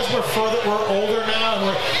just because we're older now,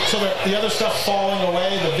 and so that the other stuff's falling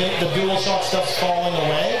away, the dual shock stuff's falling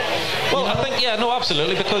away? Well, I think,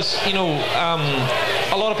 absolutely, because,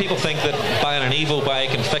 a lot of people think that buying an Evo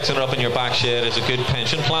bike and fixing it up in your back shed is a good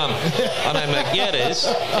pension plan. And I'm like, yeah, it is.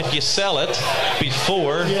 If you sell it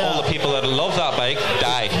before all the people that love that bike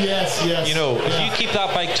die. Yes. If you keep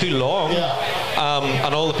that bike too long,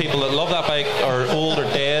 and all the people that love that bike are old or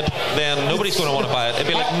dead, then nobody's going to want to buy it. It'd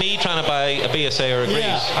be like me trying to buy a BSA or a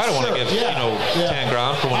Greaves. I don't want to give, 10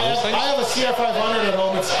 grand for one of those things. I have a CR500 at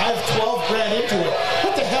home. I have 12 grand into it.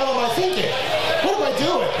 What the hell am I thinking? What am I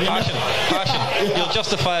doing? Passion. You'll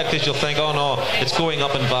justify it because you'll think, oh no, it's going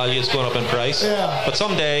up in value, it's going up in price. Yeah. But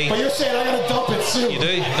someday... But you're saying I got to dump it soon. You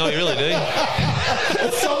do? No, you really do.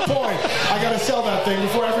 At some point, I got to sell that thing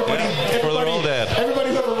before before they're all dead. Everybody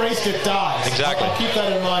who ever raced it dies. Exactly. I'll keep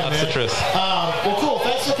that in mind, That's man. the truth. Well, cool.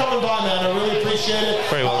 Thanks for coming by, man. I really appreciate it.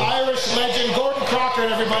 Very well. Irish legend Gordon Crocker,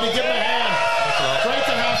 everybody. Give him a hand. Great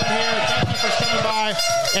to have him here. Thank you for coming by.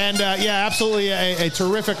 And absolutely a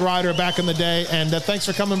terrific rider back in the day. And thanks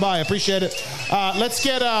for coming by. I appreciate it. Let's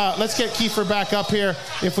get Kiefer back up here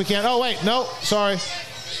if we can. Oh wait, no, sorry.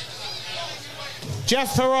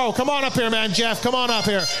 Jeff Perot, come on up here, man. Jeff, come on up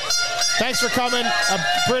here. Thanks for coming. A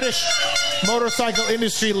British motorcycle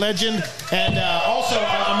industry legend, and also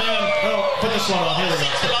a man. Oh, put this one on. Here we go.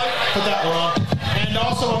 Put that one on. And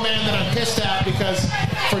also a man that I'm pissed at because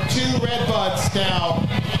for 2 Red Buds now,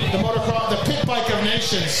 the pit bike of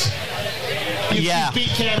nations. You beat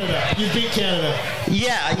Canada. You beat Canada.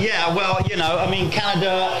 Yeah. Well,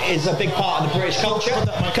 Canada is a big part of the British culture.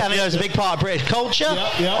 Canada is a big part of British culture.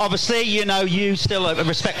 Yeah. Obviously, you still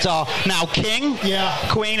respect our now king,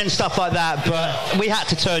 queen, and stuff like that. But we had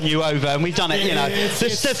to turn you over, and we've done it.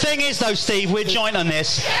 The thing is, though, Steve, we're joint on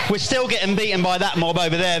this. We're still getting beaten by that mob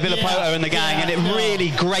over there, Villopoto and the gang, and it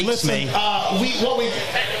really grates me.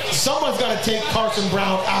 Someone's got to take Carson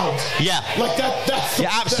Brown out. Yeah. Like that's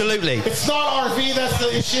absolutely. It's not RV that's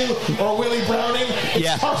the issue, or Willie Browning.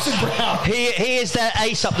 It's Carson Brown. He is their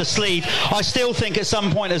ace up the sleeve. I still think at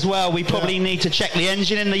some point as well we probably need to check the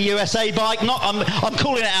engine in the USA bike. I'm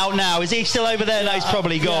calling it out now. Is he still over there? No, he's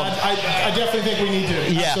probably gone. I definitely think we need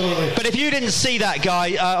to. Yeah. Absolutely. But if you didn't see that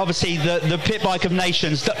guy, obviously the pit bike of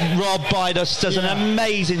nations, Rob Bidas does an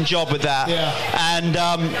amazing job with that. Yeah. And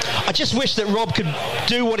I just wish that Rob could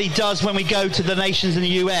do what he does when we go to the nations in the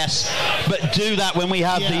US, but do that when we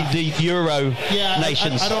have the Euro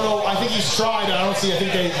nations. I don't know. I think he's tried. I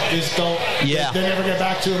think they just don't. Yeah. They never get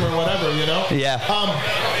back to him or whatever. Yeah.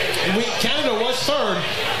 Canada was third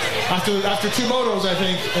after 2 motos, I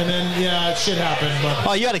think, and then shit happened.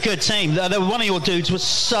 But you had a good team. One of your dudes was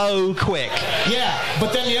so quick. Yeah,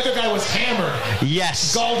 but then the other guy was hammered.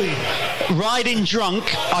 Yes. Galdi. Riding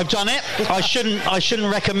drunk, I've done it. I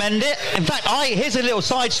shouldn't recommend it. In fact, here's a little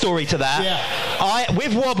side story to that. Yeah.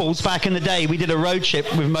 With Wobbles back in the day, we did a road trip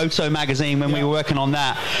with Moto magazine when we were working on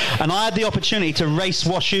that, and I had the opportunity to race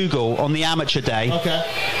Washougal on the amateur day. Okay.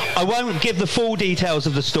 I won't give the full details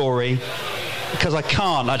of the story, because I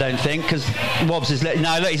can't, I don't think, because Wobbs is... No,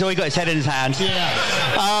 look, he's already got his head in his hands. Yeah.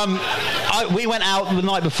 We went out the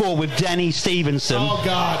night before with Denny Stevenson. Oh,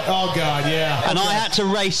 God, yeah. And I had to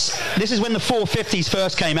race... This is when the 450s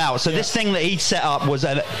first came out, so this thing that he'd set up was,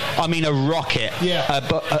 a rocket. Yeah.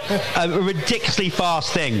 A ridiculously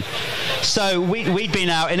fast thing. So we'd been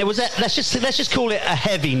out, and it was... Let's just call it a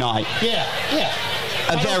heavy night. Yeah.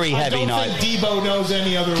 A very heavy night. I don't think Debo knows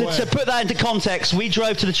any other way. To put that into context, we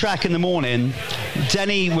drove to the track in the morning.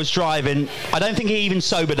 Denny was driving. I don't think he even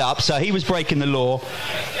sobered up, so he was breaking the law.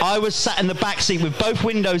 I was sat in the back seat with both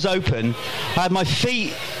windows open. I had my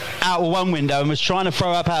feet out of one window and was trying to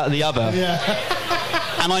throw up out of the other. Yeah.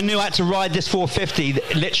 And I knew I had to ride this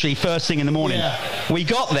 450 literally first thing in the morning. Yeah. We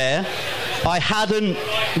got there. I hadn't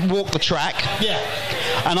walked the track. Yeah.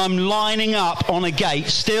 And I'm lining up on a gate,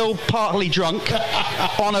 still partly drunk,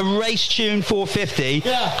 on a race tune 450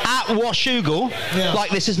 at Washougal. Yeah.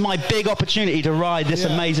 Like, this is my big opportunity to ride this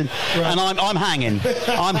amazing. Right. And I'm hanging.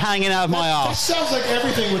 I'm hanging out of my arse. That sounds like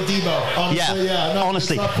everything with Debo, honestly. No,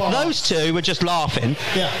 honestly. Those two were just laughing.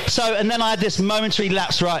 Yeah. So, and then I had this momentary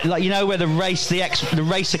lapse, right? Like, where the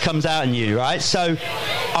racer comes out in you, right? So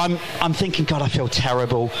I'm thinking, God, I feel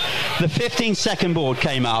terrible. The 15-second board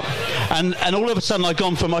came up, and all of a sudden I'd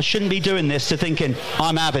gone from I shouldn't be doing this to thinking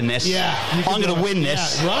I'm having this. Yeah. I'm going to win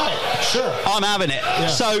this. Yeah, right. Sure. I'm having it. Yeah.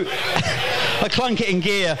 So I clunk it in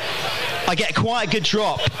gear. I get quite a good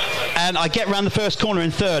drop, and I get around the first corner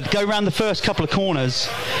in third, go around the first couple of corners,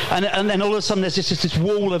 and then all of a sudden there's just this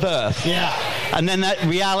wall of earth. Yeah. And then that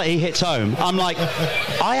reality hits home. I'm like,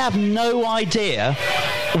 I have no idea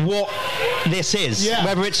what this is. Yeah.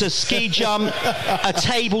 Whether it's a ski jump, a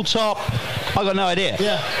tabletop, I've got no idea.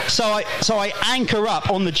 Yeah. So I anchor up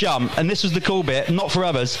on the jump, and this was the cool bit, not for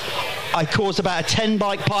others. I caused about a 10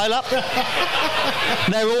 bike pile-up.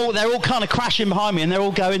 They're all kind of crashing behind me, and they're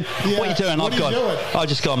all going, "What are you doing?" I've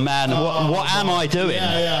just gone, man. What am I doing?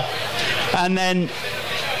 Yeah. And then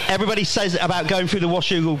everybody says about going through the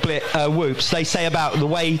Washougal whoops. They say about the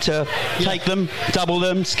way to take them, double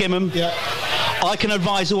them, skim them. Yeah. I can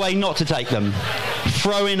advise a way not to take them.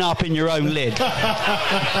 Throwing up in your own lid.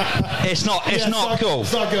 It's not cool.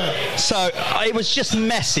 It's not good. So it was just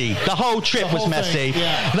messy. The whole trip was messy.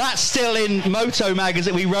 Yeah. That's still in Moto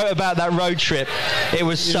magazine. We wrote about that road trip. It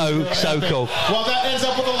was so cool. Well, that ends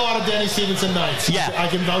up with a lot of Denny Stevenson nights. Yeah. I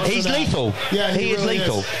can vouch for that. He's lethal. Yeah, he really is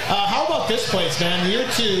lethal. How about this place, man? Year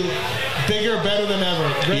 2, bigger, better than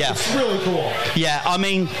ever. Great. Yeah. It's really cool. Yeah, I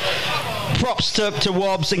mean, props to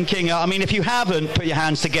Wobbs and Kinga. I mean, if you haven't put your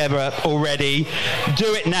hands together already,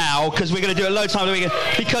 do it now, because we're going to do it a load of time on the weekend.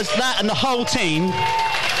 Because that and the whole team,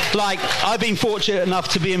 like, I've been fortunate enough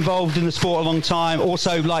to be involved in the sport a long time.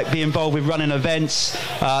 Also, like, be involved with running events.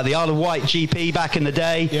 The Isle of Wight GP back in the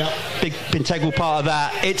day. Yeah. Big integral part of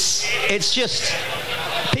that. It's just...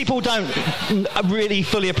 People don't really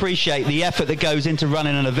fully appreciate the effort that goes into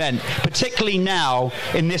running an event, particularly now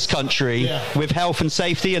in this country with health and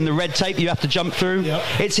safety and the red tape you have to jump through. Yep.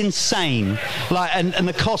 It's insane. Like, and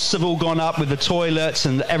the costs have all gone up with the toilets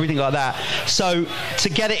and everything like that. So to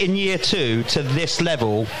get it in year 2 to this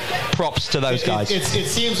level, props to those guys. It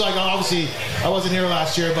seems like, obviously, I wasn't here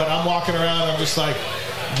last year, but I'm walking around and I'm just like,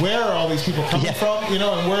 where are all these people coming from,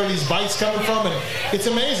 and where are these bikes coming from? And it's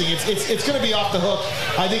amazing. It's going to be off the hook.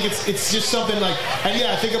 I think it's just something like, and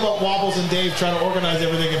I think about Wobbles and Dave trying to organize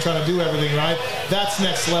everything and trying to do everything right. That's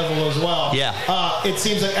next level as well. Yeah. It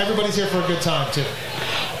seems like everybody's here for a good time too.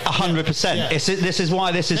 100%. Yeah. This is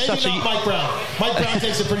why this is Maybe such not Mike Brown. Mike Brown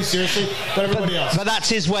takes it pretty seriously, but everybody else. But that's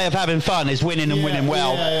his way of having fun, is winning and winning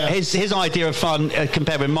well. Yeah. His idea of fun,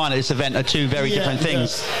 compared with mine at this event, are two very different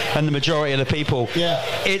things. And the majority of the people. Yeah.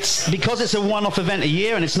 It's because it's a one-off event a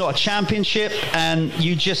year and it's not a championship, and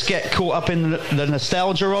you just get caught up in the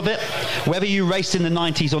nostalgia of it, whether you raced in the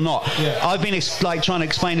 90s or not. Yeah. I've been trying to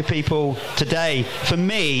explain to people today, for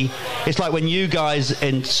me, it's like when you guys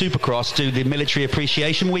in Supercross do the military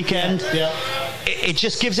appreciation weekend. Yeah. It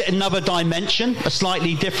just gives it another dimension, a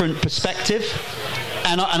slightly different perspective.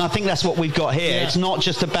 And I think that's what we've got here. It's not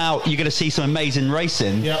just about you're going to see some amazing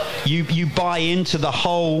racing. You buy into the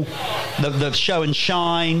whole, the show and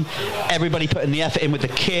shine, everybody putting the effort in with the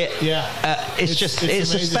kit. It's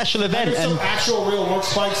a special event. And there's some actual real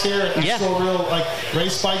works bikes here, actual real like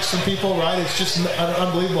race bikes from people, right? It's just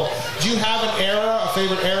unbelievable. Do you have an era, a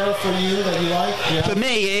favorite era for you that you like? For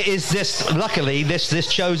me, it is luckily this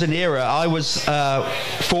chosen era. I was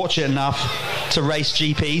fortunate enough to race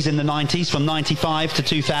GPs in the 90s, from 95 to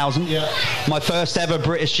 2000. My first ever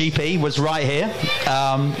British GP was right here,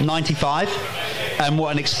 95. And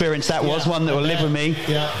what an experience that was, one that will live with me.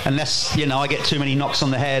 Unless, I get too many knocks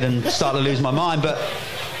on the head and start to lose my mind. But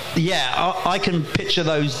I can picture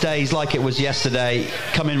those days like it was yesterday,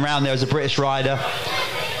 coming round there as a British rider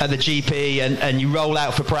at the GP, and you roll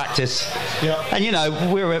out for practice.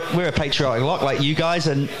 And we're a patriotic lot like you guys,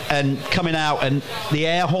 and coming out, and the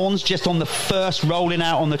air horns just on the first rolling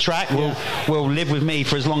out on the track will live with me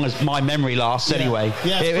for as long as my memory lasts anyway.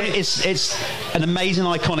 It's an amazing,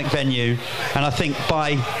 iconic venue, and I think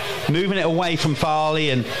by moving it away from Farley,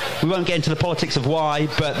 and we won't get into the politics of why,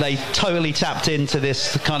 but they totally tapped into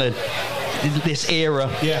this kind of this era.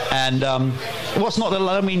 And what's not the,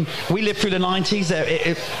 I mean, we lived through the 90s.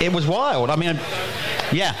 It was wild. I mean,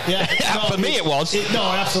 for me it was. No,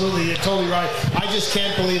 absolutely, you're totally right. I just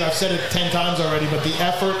can't believe, I've said it 10 times already, but the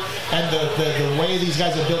effort and the way these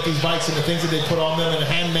guys have built these bikes and the things that they put on them and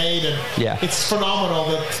handmade, and it's phenomenal.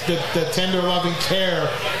 The tender loving care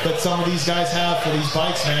that some of these guys have for these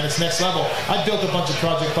bikes, man, it's next level. I built a bunch of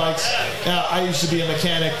project bikes. I used to be a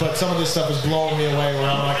mechanic, but some of this stuff is blowing me away where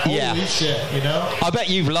I'm like, holy shit, I bet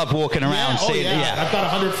you've loved walking around seeing it. I've got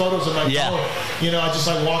 100 photos of my phone. I just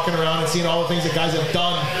like walking around and seeing all the things that guys have done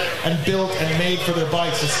and built and made for their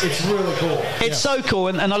bikes. It's really cool. It's so cool,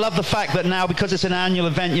 and I love the fact that now, because it's an annual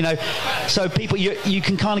event, so people, you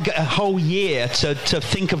can kind of get a whole year to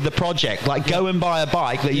think of the project. Like, go and buy a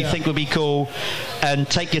bike that you think would be cool, and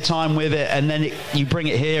take your time with it, and then you bring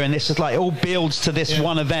it here, and this is like, it all builds to this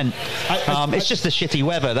one event. It's just the shitty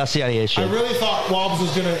weather. That's the only issue. I really thought Wobbs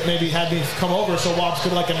was going to maybe have me come over so Wobbs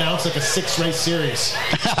could announce a 6-race series.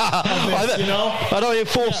 I don't even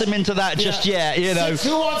force him into that just yet.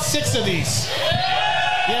 Who wants 6 of these?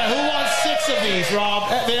 Who wants 6 of these,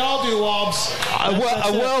 Rob? They all do, Wobbs.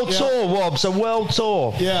 A world tour, Wobbs. A world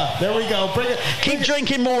tour. There we go. Bring it. Keep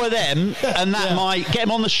drinking more of them, and that might get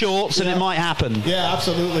them on the shorts, and it might happen. Yeah,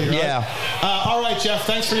 absolutely. Right? All right, Jeff.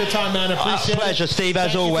 Thanks for your time, man. Appreciate it. Pleasure, Steve,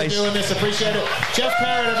 as always. Thank you for doing this. Appreciate it. Jeff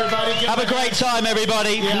Parrott, everybody. Have a great time,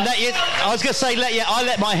 everybody. I was going to say, I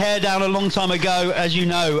let my hair down a long time ago, as you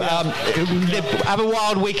know. Have a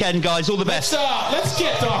wild weekend, guys. All the best. Let's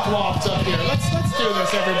get Doc Wobbs up here. Let's do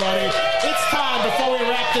this, everybody. It's time, before we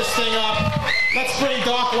wrap this thing up, let's bring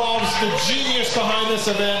Doc Wobbs, the genius behind this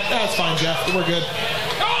event. That's fine, Jeff. We're good.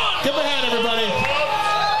 Give him a hand, everybody.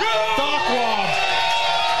 Doc Wobbs,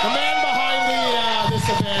 the man behind this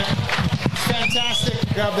event.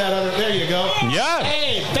 Fantastic. Grab that other. There you go. Yeah.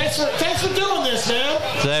 Hey, thanks for doing this, man.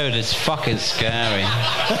 Dude, it's fucking scary.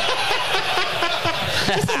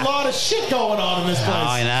 There's a lot of shit going on in this place.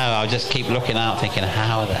 I know. I just keep looking out, thinking,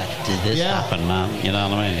 how did this happen, man? You know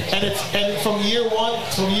what I mean? And from year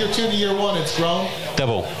 2 to year 1, it's grown.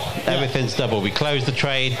 Double. Everything's double. We closed the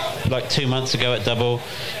trade like 2 months ago at double.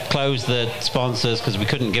 Closed the sponsors because we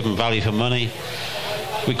couldn't give them value for money.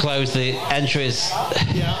 We closed the entries.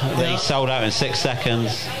 They sold out in 6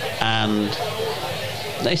 seconds, and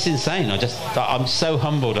it's insane. I'm so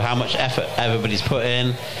humbled at how much effort everybody's put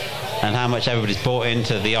in, and how much everybody's bought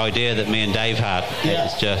into the idea that me and Dave had.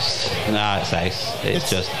 It's just, it's ace.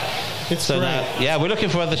 It's so great. Now, we're looking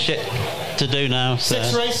for other shit to do now. So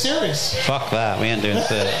 6-race series. Fuck that. We ain't doing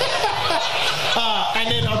 6. And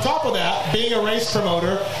then on top of that, being a race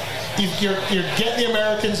promoter, you're getting the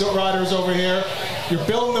Americans riders over here. You're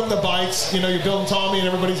building them the bikes. You're building Tommy and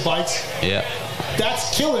everybody's bikes. Yeah.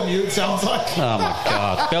 That's killing you, it sounds like. Oh, my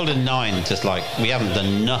God. Building 9, just like, we haven't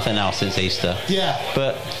done nothing else since Easter. Yeah.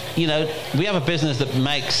 But, we have a business that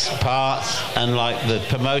makes parts, and, the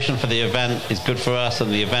promotion for the event is good for us,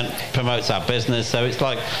 and the event promotes our business. So it's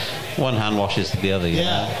like one hand washes the other, you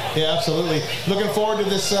know? Yeah, absolutely. Looking forward to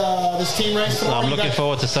this team race tomorrow. I'm looking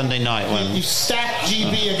forward to Sunday night when you stack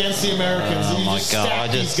GB against the Americans. Oh my God! I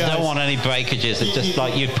just don't want any breakages. It's just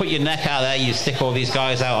like you put your neck out there, you stick all these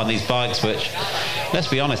guys out on these bikes, which, let's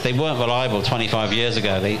be honest, they weren't reliable 25 years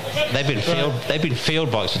ago. They've been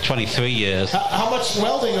field bikes for 23 years. How much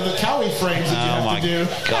welding of the Cowie frames did you have to do?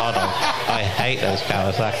 Oh my God! I hate those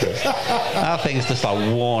Kawasaki's. That thing's just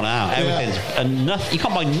worn out. Everything's and nothing. You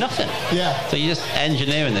can't buy nothing. Yeah. So you're just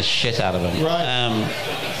engineering the shit out of them. Right.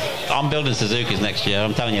 I'm building Suzuki's next year.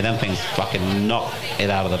 I'm telling you, them things fucking knock it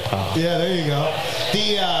out of the park. Yeah, there you go.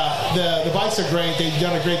 The bikes are great. They've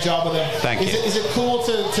done a great job with them. Thank you. Is it cool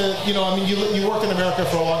to I mean, you worked in America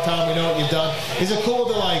for a long time. We know what you've done. Is it cool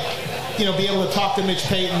to be able to talk to Mitch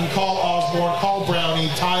Payton, call Osborne, call Brownie,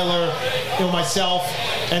 Tyler, myself,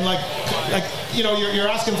 and you're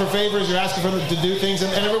asking for favors, you're asking for them to do things,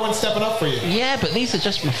 and everyone's stepping up for you. Yeah, but these are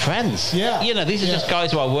just my friends. Yeah. These are just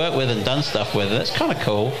guys who I work with and done stuff with, and it's kind of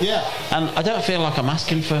cool. Yeah. And I don't feel like I'm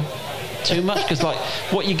asking for too much, because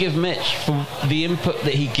what you give Mitch for the input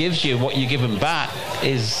that he gives you, what you give him back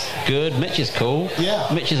is good. Mitch is cool. Yeah.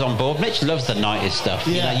 Mitch is on board. Mitch loves the 90s stuff.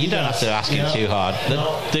 Yeah, you don't have to ask him too hard.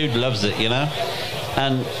 The dude loves it,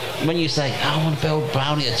 And when you say, I want to build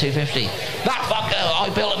Brownie at 250, that fucker,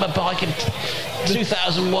 I built him a bike in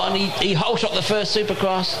 2001. He whole shot the first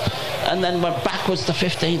Supercross and then went backwards to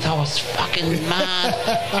 15th. I was fucking mad.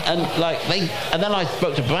 And then I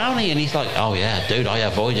spoke to Brownie and he's like, oh yeah, dude, I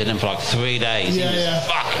avoided him for 3 days. He was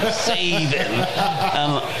fucking seething.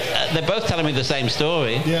 And they're both telling me the same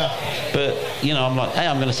story. Yeah. But, I'm like, hey,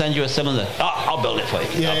 I'm going to send you a cylinder. Oh, I'll build it for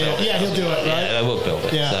you. Yeah, he'll do it, right? Yeah, I will build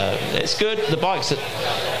it. Yeah. So it's good. The bikes are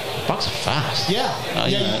fast. Yeah.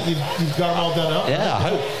 You've got them all done up. Yeah,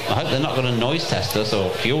 I hope they're not going to noise test us or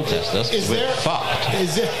fuel test us. We're fucked.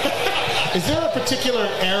 Is there a particular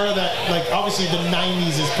era that, obviously the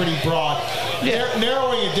 90s is pretty broad. Yeah.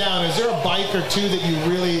 Narrowing it down, is there a bike or two that you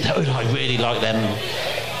really... Dude, I really like them.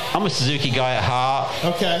 I'm a Suzuki guy at heart.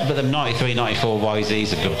 Okay. But the 93, 94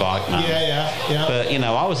 YZ's a good bike, man. Yeah. But,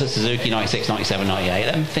 I was at Suzuki 96, 97,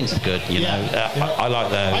 98. Them things are good, I like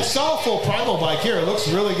those. I saw a full Primal bike here. It looks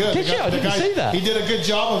really good. Did you? I didn't see that. He did a good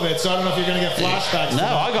job of it, so I don't know if you're going to get flashbacks. No,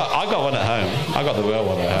 I got one at home. I got the real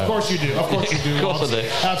one at home. Of course you do. Of course I do.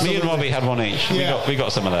 Absolutely. Me and Robbie had one each. Yeah. We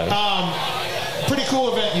got some of those. Pretty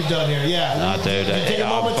cool event you've done here. Yeah. No, dude. You take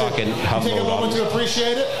a moment to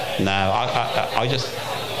appreciate it? No,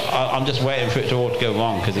 I'm just waiting for it all to go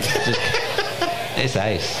wrong, because it's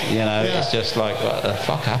ace. It's just like, what the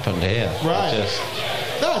fuck happened here? Right.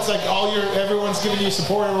 It's like everyone's giving you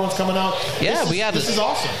support, everyone's coming out. Yeah, this is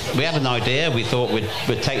awesome. We had an idea. We thought we'd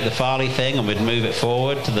take the Farley thing and we'd move it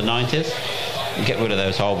forward to the 90s and get rid of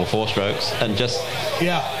those horrible 4-strokes and just...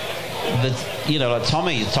 Yeah.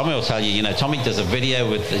 Tommy will tell you, Tommy does a video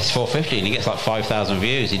with his 450 and he gets 5,000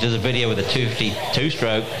 views. He does a video with a 250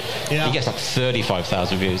 2-stroke. Yeah. He gets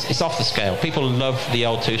 35,000 views. It's off the scale. People love the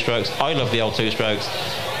old 2-strokes. I love the old 2-strokes.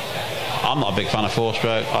 I'm not a big fan of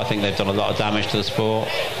 4-stroke. I think they've done a lot of damage to the sport.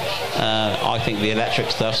 I think the electric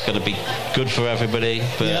stuff's going to be good for everybody.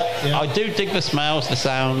 But I do dig the smells, the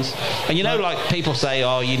sounds. And people say,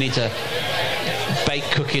 oh, you need to bake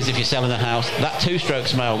cookies if you're selling a house. That 2-stroke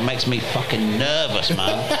smell makes me fucking nervous,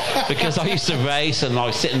 man. Because I used to race and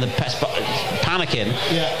sit in the panicking.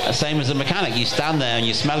 Yeah. Same as a mechanic. You stand there and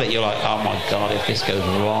you smell it, you're like, oh my God, if this goes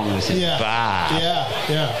wrong, this is bad.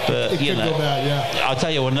 Yeah. But, it could go bad, I'll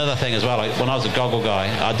tell you another thing as well. When I was a goggle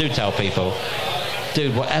guy, I do tell people,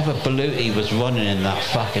 dude, whatever Villopoto was running in that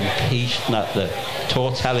fucking the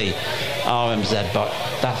Tortelli RMZ bike,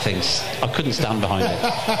 that thing, I couldn't stand behind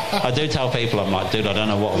it. I do tell people, I'm like, dude, I don't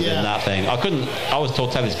know what was in that thing. I was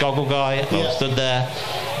Tortelli's goggle guy. I stood there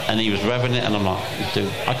and he was revving it and I'm like,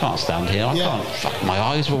 dude, I can't stand here. I can't. Fuck, my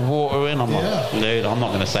eyes were watering. I'm like, dude, I'm not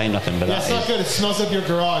going to say nothing. But it's not good. It smells up your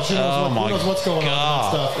garage. Who knows what's going on with that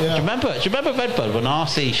stuff. Yeah. Do you remember Redbud when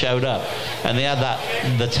RC showed up and they had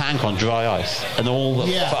the tank on dry ice and all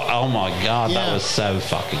the oh my God, that was so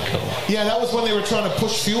fucking cool. Yeah, that was when they were trying to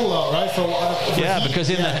push fuel out, right? For heat. Because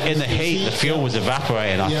in the heat, the fuel was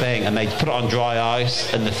evaporating, I think, and they put it on dry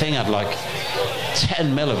ice and the thing had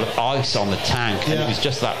 10 mil of ice on the tank and it was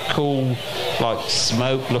just that cool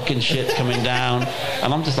smoke looking shit coming down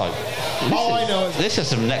and I'm just like, this is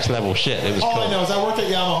some next level shit. It was all cool. I know is I worked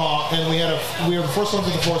at Yamaha and we were the first ones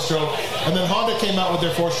with the 4-stroke and then Honda came out with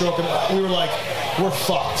their 4-stroke and we were like, we're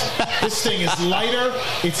fucked. This thing is lighter,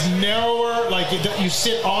 it's narrower, you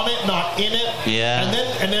sit on it, not in it. Yeah.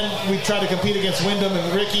 And then we tried to compete against Wyndham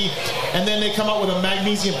and Ricky and then they come out with a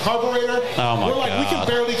magnesium carburetor. Oh my God. We can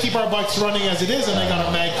barely keep our bikes running as it is and they got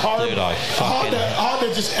a mag carb. Dude,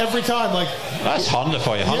 Honda just every time that's Honda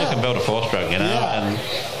for you. Honda can build a 4-stroke, and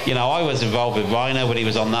I was involved with Rhino when he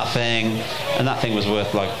was on that thing and that thing was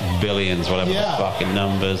worth billions, whatever the fucking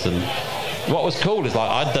numbers. And what was cool is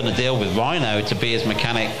I'd done a deal with Rhino to be his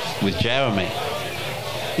mechanic with Jeremy.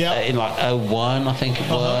 in like 01, I think it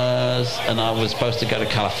was, and I was supposed to go to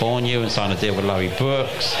California and sign a deal with Larry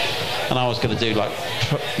Brooks, and I was going to do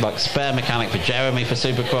like spare mechanic for Jeremy for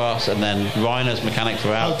Supercross, and then Reiner's mechanic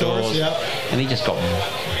for outdoors, and he just got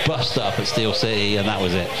busted up at Steel City, and that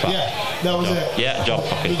was it. That was it. Yeah, job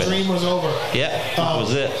fucking The dream was over. Yeah, that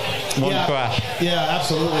was it. One crash. Yeah,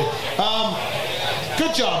 absolutely.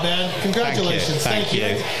 Good job, man. Congratulations. Thank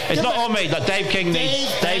you. It's not on me. Like Dave King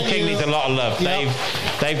needs a lot of love.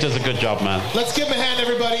 Dave does a good job, man. Let's give him a hand,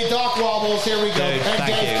 everybody. Doc Wobbles, here we go. Dude, and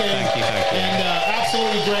thank Dave you. King. Thank you. And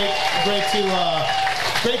absolutely great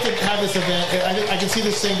to have this event. I can see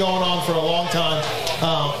this thing going on for a long time.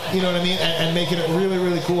 You know what I mean? And making it really,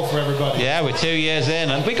 really cool for everybody. Yeah, we're 2 years in,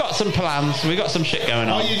 and we got some plans. We got some shit going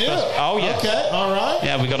on. Oh, you do? Oh, yeah. Okay, all right.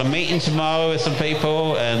 Yeah, we got a meeting tomorrow with some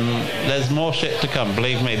people, and there's more shit to come.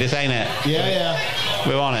 Believe me, this ain't it. Yeah.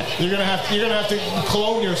 We're on it. You're gonna have to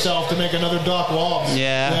clone yourself to make another Doc Wobbs.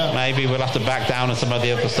 Yeah, maybe we'll have to back down on some of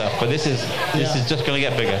the other stuff, but this is just going to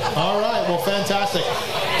get bigger. All right, well, fantastic.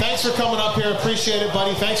 Thanks for coming up here. Appreciate it,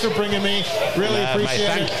 buddy. Thanks for bringing me. Really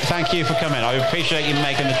appreciate it. Thank you for coming. I appreciate you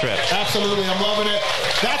making the trip. Absolutely, I'm loving it.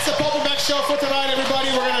 That's the Pulpm Show for tonight, everybody.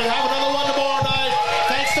 We're going to have another one tomorrow night.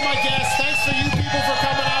 Thanks to my guests. Thanks for you people for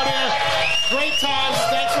coming out here. Great times.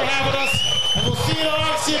 Thanks for having us. And we'll see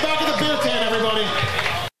you back at the beer table.